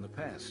occasions in the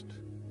past,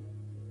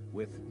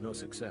 with no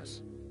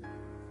success.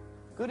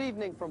 Good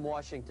evening from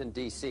Washington,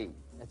 D.C.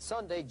 It's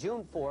Sunday,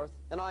 June 4th,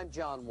 and I'm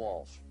John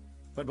Walsh.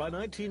 But by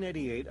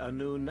 1988, a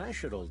new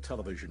national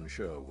television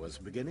show was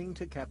beginning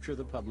to capture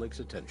the public's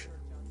attention.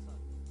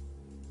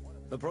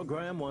 The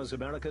program was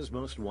America's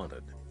Most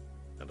Wanted,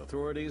 and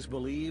authorities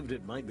believed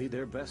it might be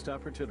their best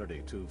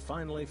opportunity to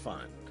finally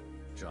find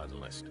John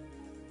List.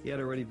 He had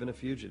already been a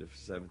fugitive for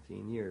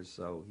 17 years,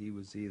 so he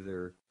was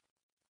either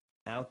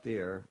out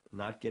there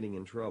not getting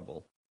in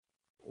trouble,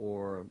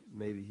 or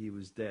maybe he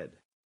was dead.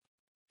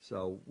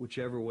 So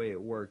whichever way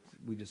it worked,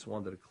 we just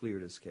wanted to clear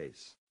this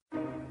case.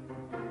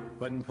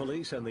 When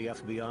police and the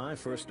FBI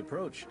first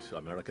approached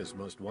America's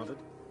Most Wanted,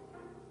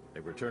 they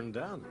were turned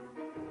down.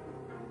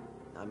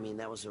 I mean,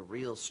 that was a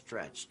real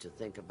stretch to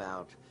think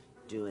about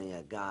doing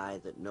a guy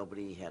that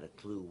nobody had a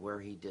clue where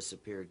he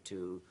disappeared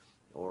to,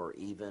 or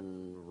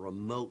even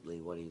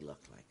remotely what he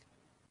looked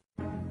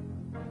like.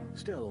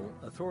 Still,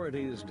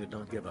 authorities did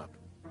not give up,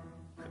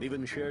 and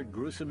even shared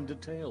gruesome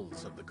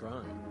details of the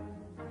crime.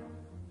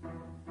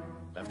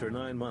 After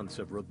 9 months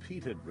of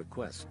repeated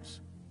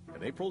requests,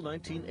 in April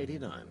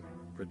 1989,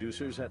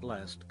 producers at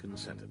last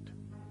consented.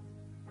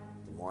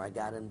 The more I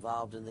got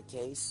involved in the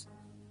case,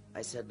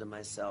 I said to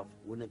myself,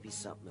 wouldn't it be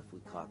something if we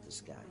caught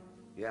this guy?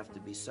 You have to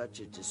be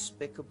such a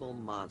despicable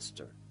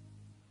monster.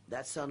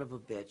 That son of a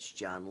bitch,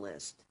 John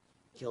List,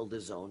 killed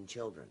his own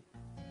children.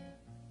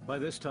 By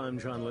this time,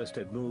 John List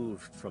had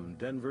moved from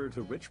Denver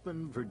to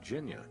Richmond,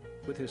 Virginia,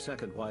 with his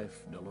second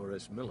wife,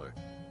 Dolores Miller.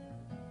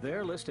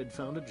 There, List had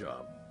found a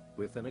job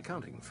with an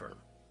accounting firm.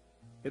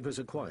 It was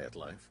a quiet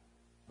life.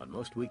 On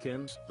most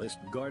weekends, List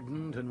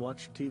gardened and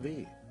watched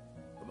TV.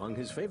 Among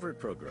his favorite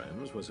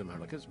programs was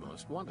America's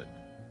Most Wanted.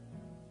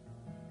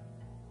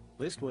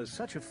 List was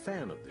such a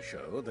fan of the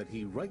show that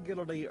he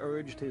regularly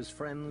urged his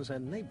friends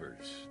and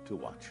neighbors to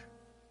watch.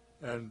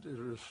 And it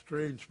was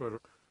strange, but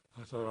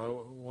I thought, I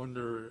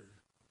wonder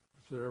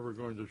if they're ever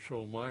going to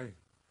show my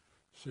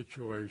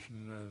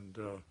situation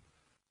and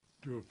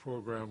do a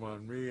program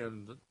on me.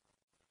 And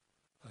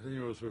I think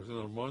it was within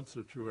a month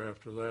or two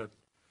after that,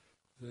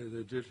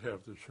 they did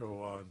have the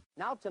show on.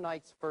 Now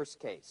tonight's first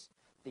case,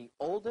 the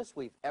oldest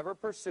we've ever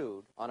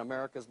pursued on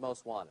America's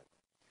Most Wanted.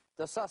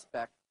 The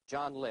suspect,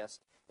 John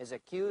List, is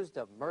accused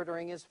of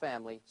murdering his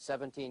family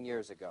 17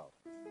 years ago.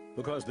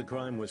 Because the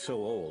crime was so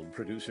old,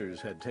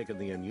 producers had taken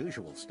the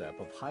unusual step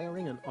of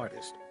hiring an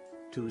artist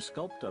to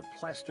sculpt a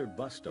plaster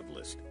bust of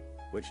List,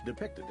 which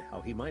depicted how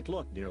he might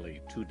look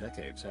nearly 2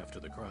 decades after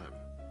the crime.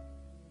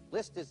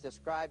 List is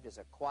described as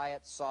a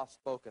quiet,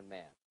 soft-spoken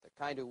man, the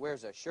kind who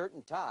wears a shirt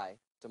and tie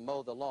to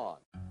mow the lawn.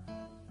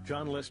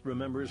 John List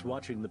remembers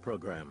watching the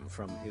program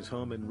from his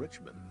home in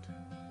Richmond.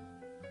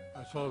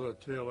 I saw the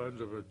tail end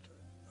of it.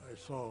 I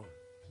saw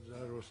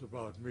that it was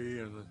about me,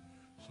 and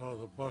saw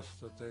the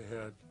bust that they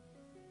had.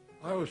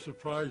 I was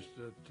surprised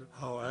at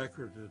how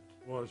accurate it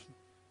was.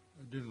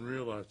 I didn't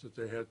realize that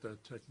they had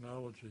that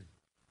technology.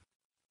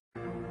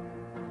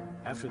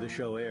 After the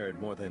show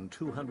aired, more than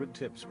 200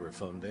 tips were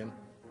phoned in,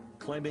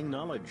 claiming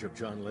knowledge of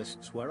John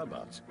List's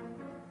whereabouts.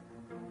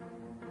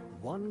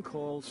 One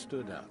call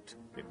stood out.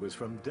 It was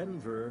from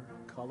Denver,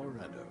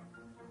 Colorado.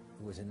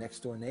 It was a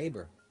next-door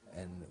neighbor,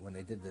 and when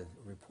they did the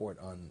report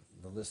on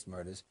the List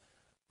murders,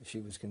 she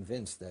was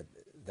convinced that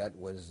that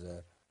was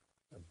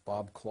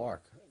Bob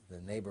Clark,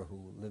 the neighbor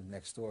who lived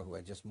next door, who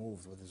had just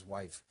moved with his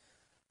wife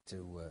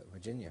to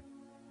Virginia.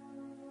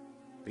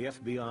 The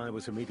FBI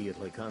was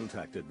immediately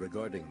contacted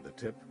regarding the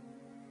tip.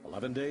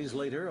 11 days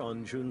later,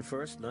 on June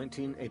 1st,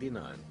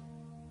 1989,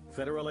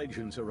 federal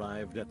agents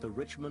arrived at the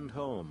Richmond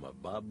home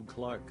of Bob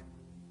Clark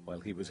while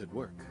he was at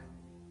work.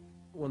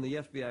 When the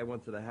FBI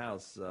went to the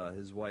house,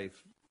 his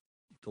wife,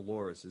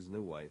 Dolores, his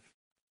new wife,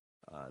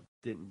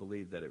 didn't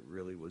believe that it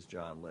really was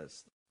John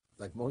List.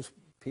 Like most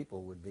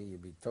people would be,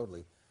 you'd be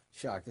totally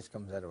shocked. This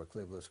comes out of a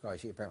clear blue sky.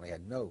 She apparently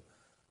had no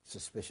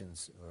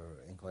suspicions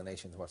or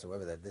inclinations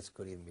whatsoever that this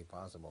could even be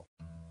possible.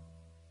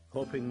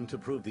 Hoping to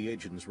prove the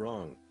agents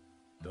wrong,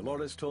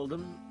 Dolores told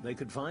them they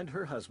could find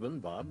her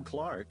husband, Bob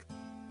Clark,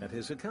 at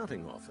his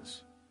accounting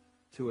office.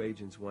 2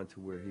 agents went to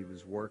where he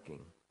was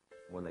working.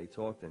 When they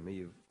talked to him,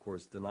 he, of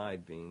course,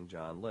 denied being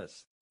John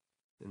List.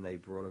 Then they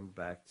brought him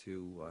back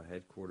to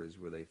headquarters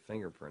where they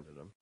fingerprinted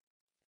him,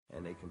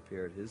 and they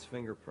compared his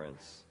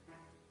fingerprints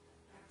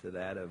to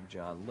that of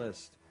John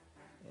List,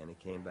 and it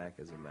came back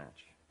as a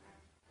match.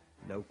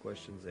 No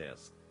questions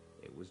asked.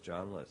 It was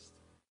John List.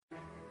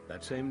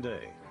 That same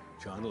day,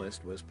 John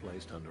List was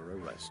placed under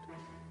arrest.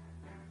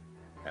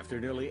 After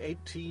nearly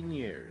 18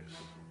 years,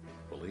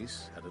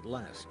 police had at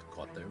last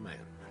caught their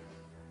man.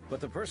 But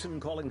the person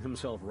calling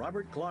himself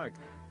Robert Clark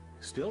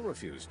still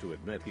refused to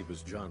admit he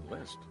was John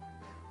List.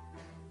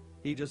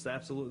 He just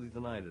absolutely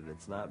denied it.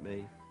 It's not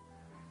me.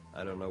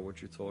 I don't know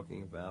what you're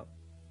talking about.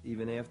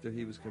 Even after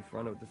he was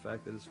confronted with the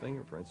fact that his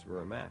fingerprints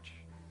were a match,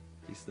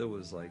 he still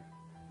was like,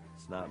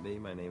 it's not me.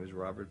 My name is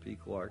Robert P.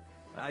 Clark.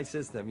 I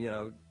says to him, you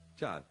know,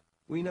 John,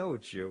 we know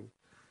it's you.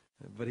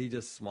 But he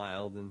just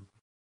smiled and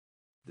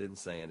didn't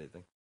say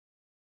anything.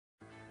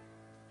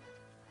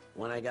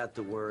 When I got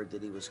the word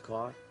that he was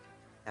caught,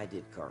 I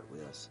did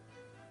cartwheels.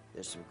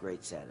 There's some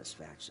great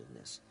satisfaction in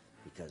this,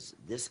 because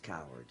this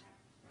coward,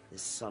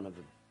 this son of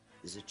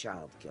a, is a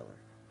child killer.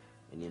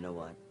 And you know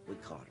what? We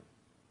caught him.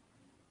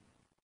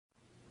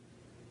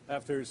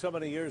 After so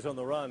many years on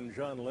the run,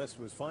 John List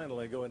was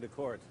finally going to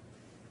court.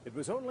 It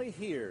was only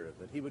here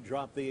that he would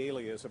drop the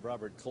alias of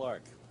Robert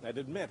Clark and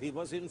admit he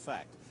was, in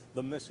fact,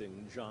 the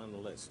missing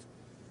John List.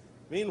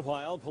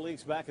 Meanwhile,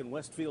 police back in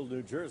Westfield,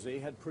 New Jersey,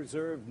 had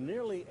preserved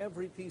nearly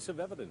every piece of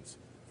evidence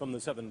from the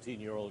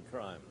 17-year-old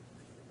crime,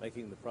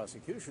 making the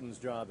prosecution's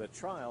job at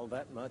trial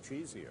that much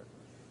easier.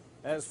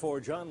 As for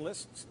John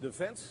List's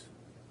defense,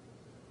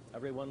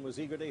 everyone was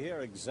eager to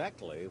hear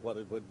exactly what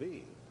it would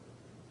be.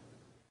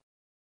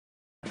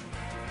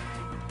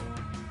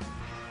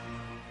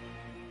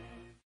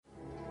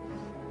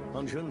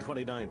 On June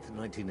 29,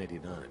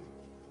 1989,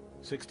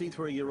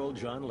 63-year-old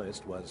John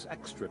List was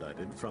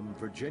extradited from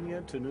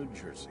Virginia to New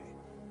Jersey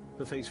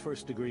to face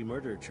first-degree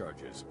murder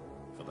charges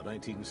for the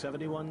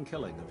 1971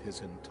 killing of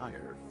his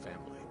entire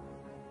family.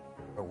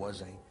 There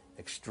was an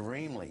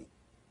extremely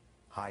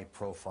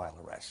high-profile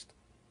arrest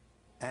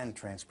and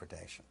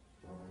transportation.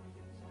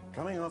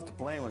 Coming off the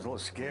plane was a little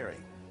scary,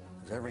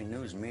 because every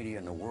news media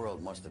in the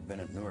world must have been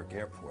at Newark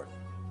Airport.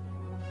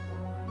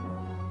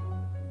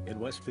 In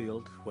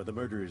Westfield, where the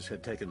murders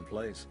had taken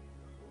place,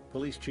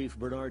 Police Chief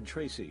Bernard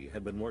Tracy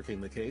had been working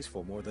the case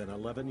for more than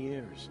 11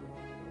 years.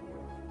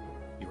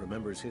 He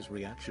remembers his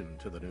reaction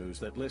to the news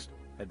that List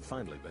had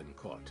finally been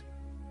caught.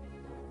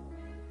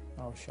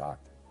 I was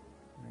shocked.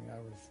 I mean, I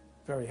was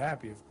very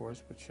happy, of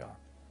course, but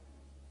shocked.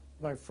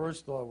 My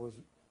first thought was,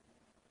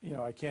 you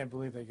know, I can't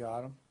believe they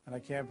got him, and I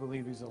can't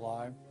believe he's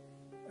alive.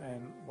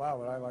 And wow,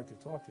 would I like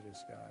to talk to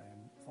this guy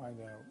and find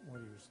out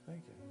what he was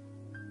thinking.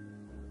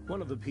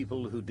 One of the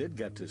people who did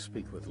get to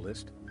speak with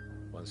List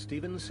was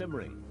Stephen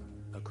Simmering,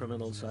 a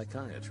criminal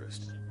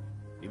psychiatrist.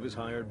 He was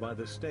hired by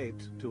the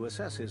state to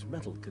assess his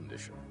mental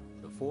condition.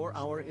 The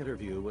 4-hour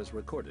interview was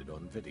recorded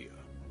on video.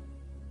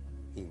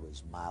 He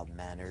was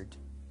mild-mannered,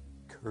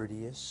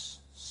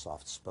 courteous,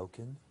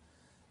 soft-spoken,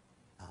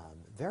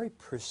 very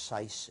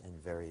precise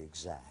and very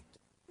exact.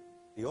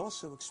 He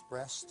also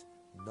expressed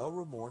no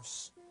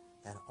remorse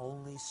and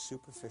only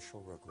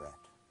superficial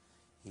regret.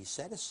 He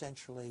said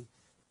essentially,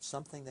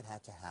 something that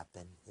had to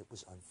happen, it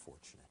was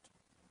unfortunate.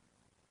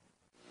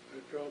 I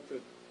felt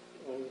that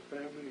all the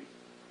family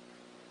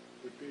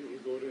would be able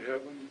to go to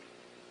heaven,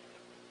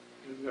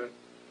 and that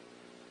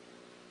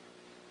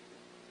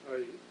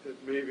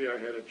maybe I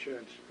had a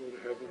chance to go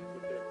to heaven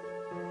with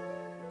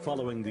that.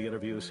 Following the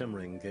interview,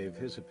 Simmering gave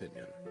his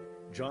opinion.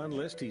 John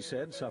List, he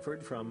said,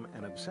 suffered from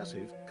an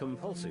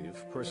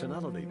obsessive-compulsive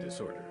personality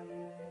disorder,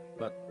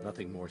 but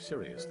nothing more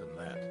serious than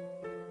that.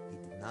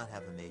 He did not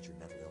have a major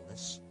mental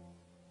illness.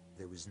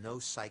 There was no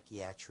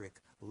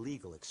psychiatric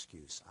legal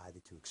excuse, either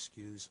to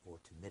excuse or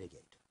to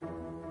mitigate.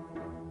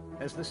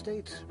 As the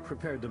state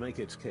prepared to make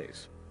its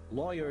case,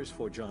 lawyers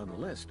for John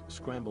List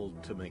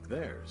scrambled to make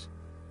theirs.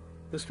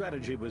 The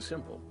strategy was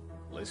simple.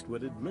 List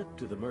would admit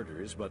to the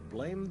murders, but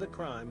blame the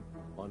crime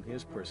on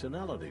his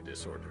personality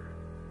disorder.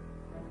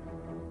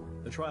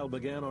 The trial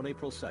began on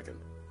April 2nd,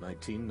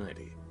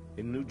 1990,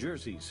 in New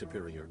Jersey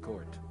Superior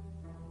Court.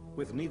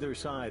 With neither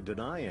side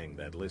denying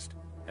that List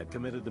had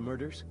committed the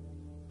murders,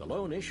 the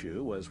lone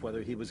issue was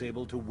whether he was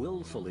able to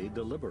willfully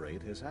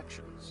deliberate his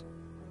actions.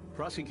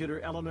 Prosecutor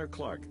Eleanor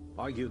Clark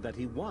argued that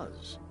he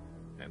was,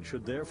 and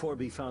should therefore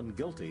be found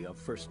guilty of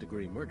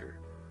first-degree murder.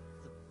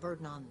 The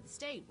burden on the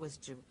state was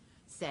to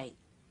say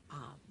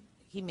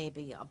he may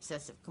be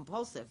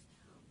obsessive-compulsive,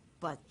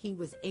 but he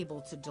was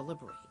able to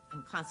deliberate,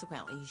 and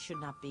consequently he should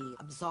not be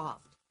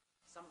absolved.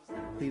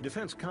 The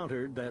defense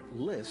countered that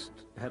List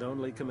had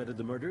only committed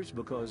the murders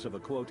because of a,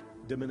 quote,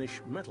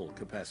 diminished mental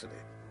capacity,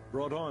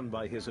 brought on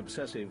by his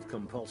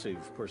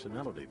obsessive-compulsive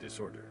personality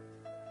disorder.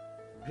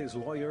 His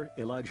lawyer,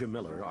 Elijah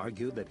Miller,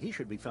 argued that he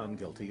should be found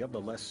guilty of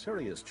the less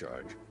serious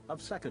charge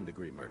of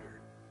second-degree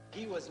murder.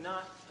 He was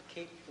not a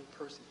capable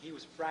person. He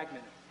was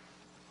fragmented.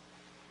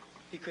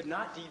 He could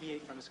not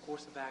deviate from his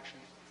course of action,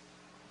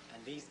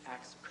 and these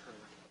acts occurred.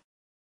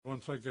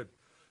 Once I get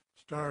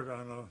started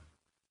on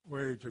a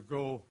way to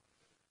go,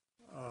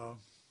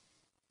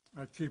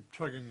 I keep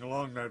chugging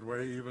along that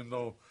way, even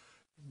though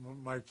it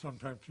might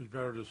sometimes be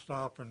better to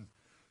stop and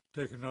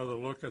take another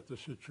look at the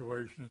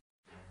situation.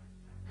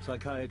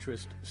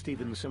 Psychiatrist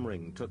Stephen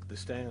Simmering took the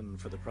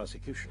stand for the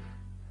prosecution.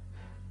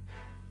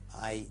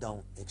 I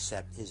don't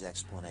accept his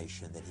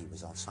explanation that he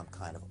was on some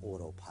kind of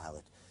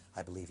autopilot.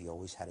 I believe he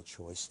always had a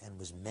choice and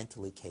was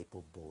mentally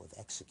capable of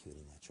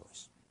executing that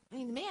choice. I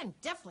mean, the man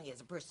definitely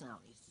has a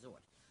personality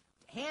disorder.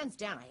 hands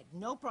down, I had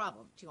no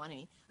problem. Do you want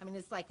me? I mean,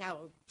 it's like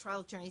how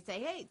trial attorneys say,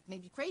 hey, it may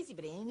be crazy,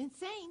 but it ain't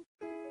insane.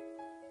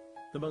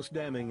 The most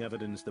damning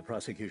evidence the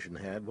prosecution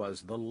had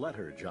was the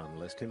letter John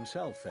List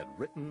himself had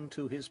written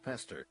to his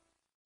pastor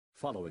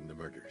following the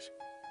murders,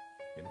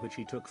 in which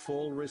he took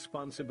full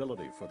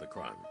responsibility for the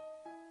crime.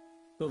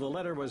 Though the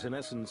letter was in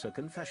essence a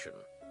confession,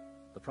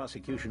 the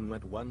prosecution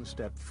went one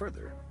step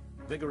further,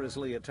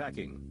 vigorously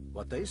attacking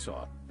what they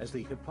saw as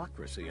the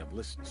hypocrisy of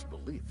List's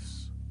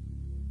beliefs.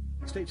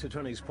 State's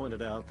attorneys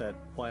pointed out that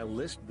while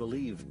List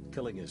believed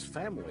killing his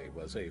family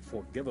was a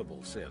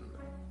forgivable sin,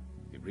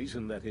 he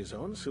reasoned that his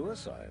own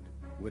suicide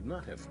would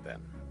not have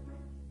been.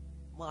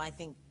 Well, I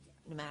think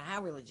no matter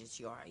how religious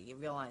you are, you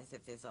realize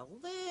that there's a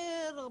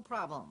little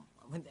problem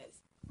with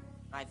this.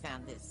 I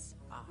found this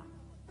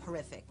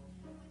horrific,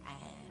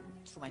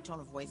 and through my tone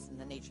of voice and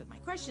the nature of my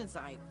questions,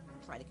 I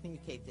try to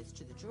communicate this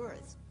to the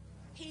jurors.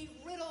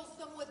 He riddles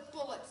them with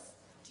bullets.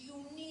 Do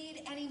you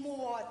need any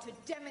more to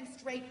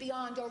demonstrate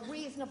beyond a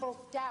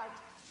reasonable doubt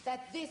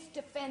that this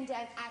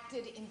defendant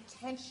acted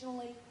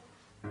intentionally?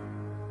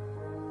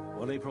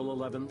 On April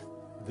 11th,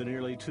 the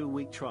nearly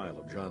 2-week trial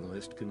of John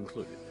List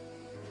concluded.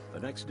 The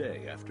next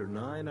day, after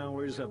 9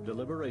 hours of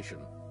deliberation,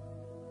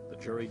 the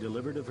jury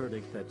delivered a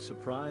verdict that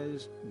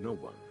surprised no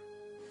one.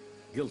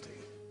 Guilty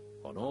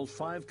on all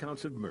 5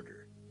 counts of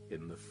murder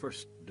in the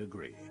first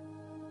degree.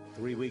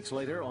 3 weeks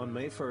later, on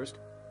May 1st,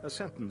 a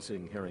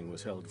sentencing hearing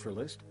was held for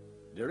List,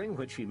 during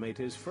which he made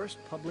his first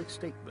public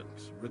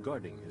statement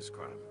regarding his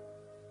crime.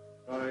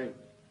 I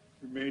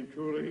remain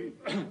truly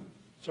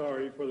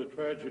sorry for the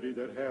tragedy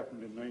that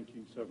happened in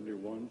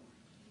 1971.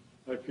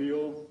 I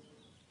feel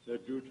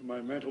that due to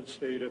my mental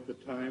state at the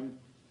time,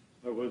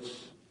 I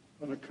was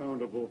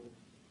unaccountable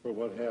for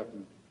what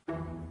happened.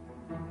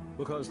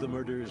 Because the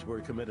murders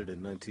were committed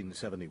in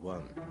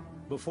 1971,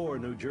 before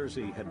New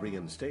Jersey had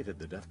reinstated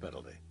the death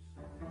penalty,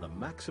 the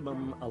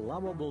maximum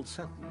allowable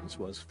sentence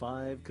was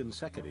 5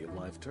 consecutive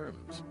life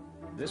terms.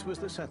 This was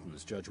the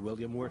sentence Judge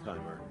William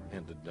Wertheimer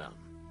handed down.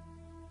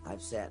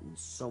 I've sat in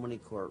so many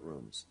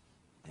courtrooms.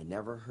 I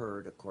never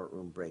heard a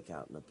courtroom break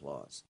out in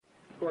applause.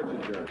 Court's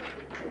adjourned.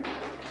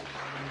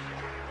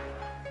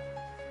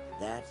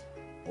 That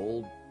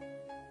old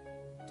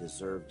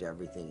deserved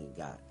everything he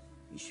got.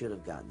 He should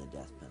have gotten the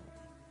death penalty.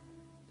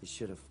 They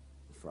should have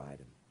fried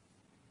him.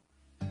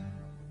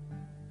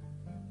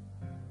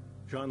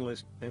 John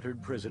List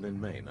entered prison in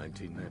May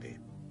 1990.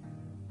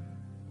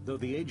 Though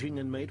the aging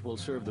inmate will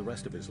serve the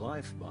rest of his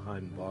life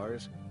behind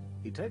bars,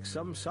 he takes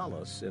some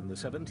solace in the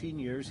 17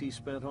 years he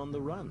spent on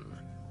the run.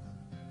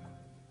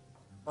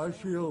 I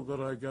feel that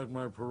I got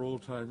my parole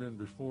time in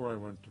before I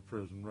went to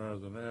prison rather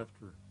than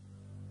after.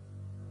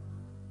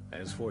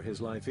 As for his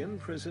life in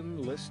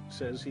prison, List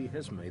says he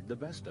has made the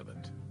best of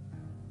it.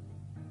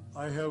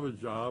 I have a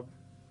job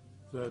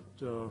that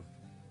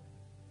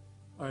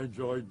I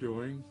enjoy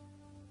doing,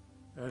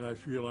 and I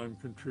feel I'm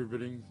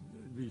contributing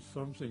at least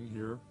something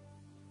here.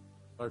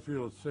 I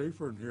feel it's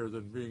safer in here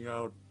than being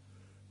out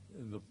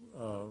in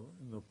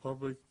the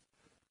public,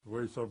 the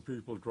way some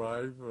people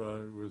drive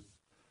with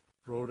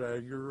road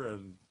anger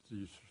and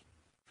these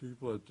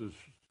people that just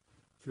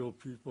kill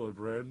people at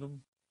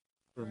random.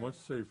 They're much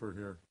safer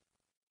here.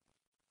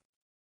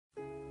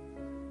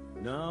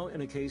 Now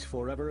in a case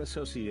forever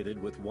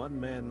associated with one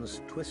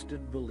man's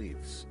twisted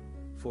beliefs,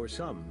 for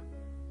some,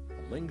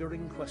 a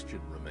lingering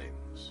question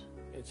remains.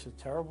 It's a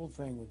terrible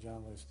thing what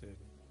John List did,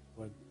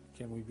 but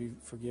can we be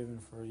forgiven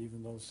for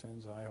even those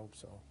sins? I hope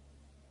so.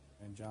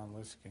 And John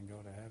List can go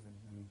to heaven,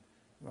 and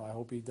well, I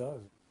hope he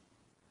does.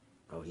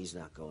 Oh, he's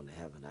not going to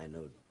heaven. I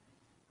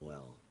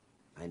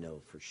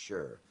know for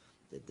sure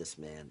that this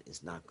man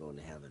is not going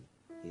to heaven.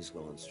 He's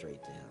going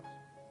straight to hell,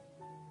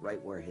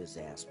 right where his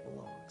ass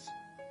belongs.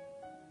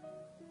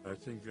 I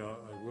think I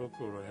will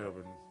go to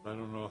heaven. I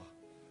don't know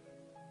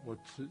what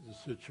the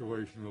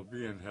situation will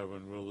be in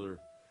heaven, whether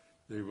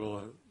they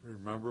will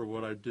remember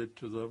what I did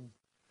to them.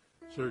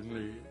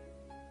 Certainly,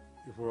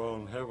 if we're all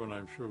in heaven,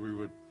 I'm sure we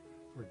would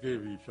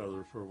forgive each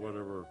other for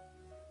whatever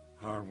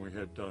harm we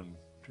had done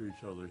to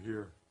each other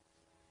here.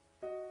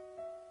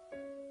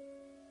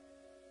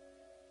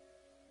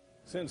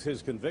 Since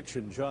his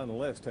conviction, John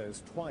List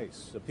has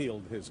twice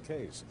appealed his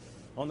case.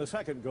 On the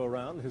second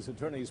go-round, his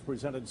attorneys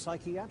presented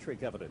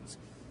psychiatric evidence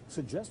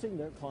suggesting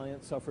their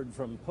client suffered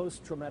from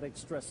post-traumatic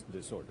stress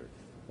disorder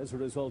as a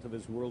result of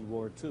his World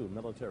War II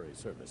military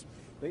service.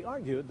 They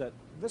argued that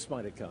this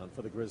might account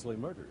for the grisly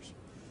murders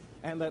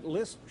and that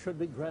List should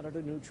be granted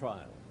a new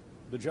trial.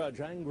 The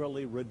judge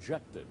angrily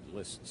rejected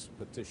List's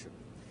petition.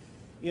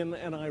 In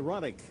an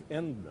ironic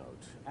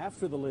endnote,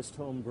 after the List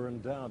home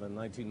burned down in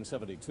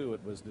 1972,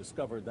 it was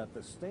discovered that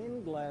the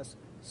stained glass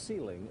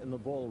ceiling in the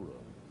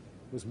ballroom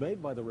was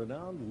made by the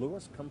renowned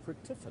Louis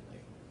Comfort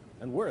Tiffany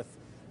and worth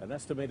an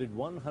estimated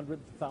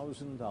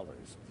 $100,000.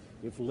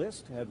 If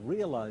List had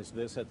realized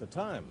this at the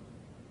time,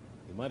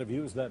 he might have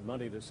used that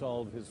money to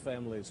solve his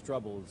family's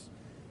troubles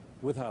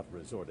without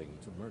resorting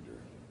to murder.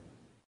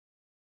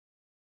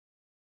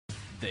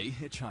 They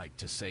hitchhiked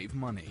to save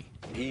money.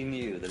 He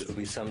knew that it would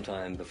be some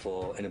time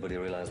before anybody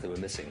realized they were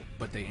missing.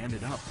 But they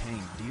ended up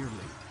paying dearly.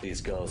 These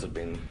girls had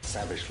been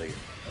savagely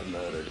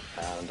murdered,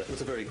 and it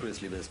was a very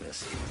grisly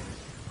business.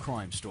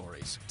 Crime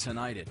Stories,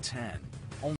 tonight at 10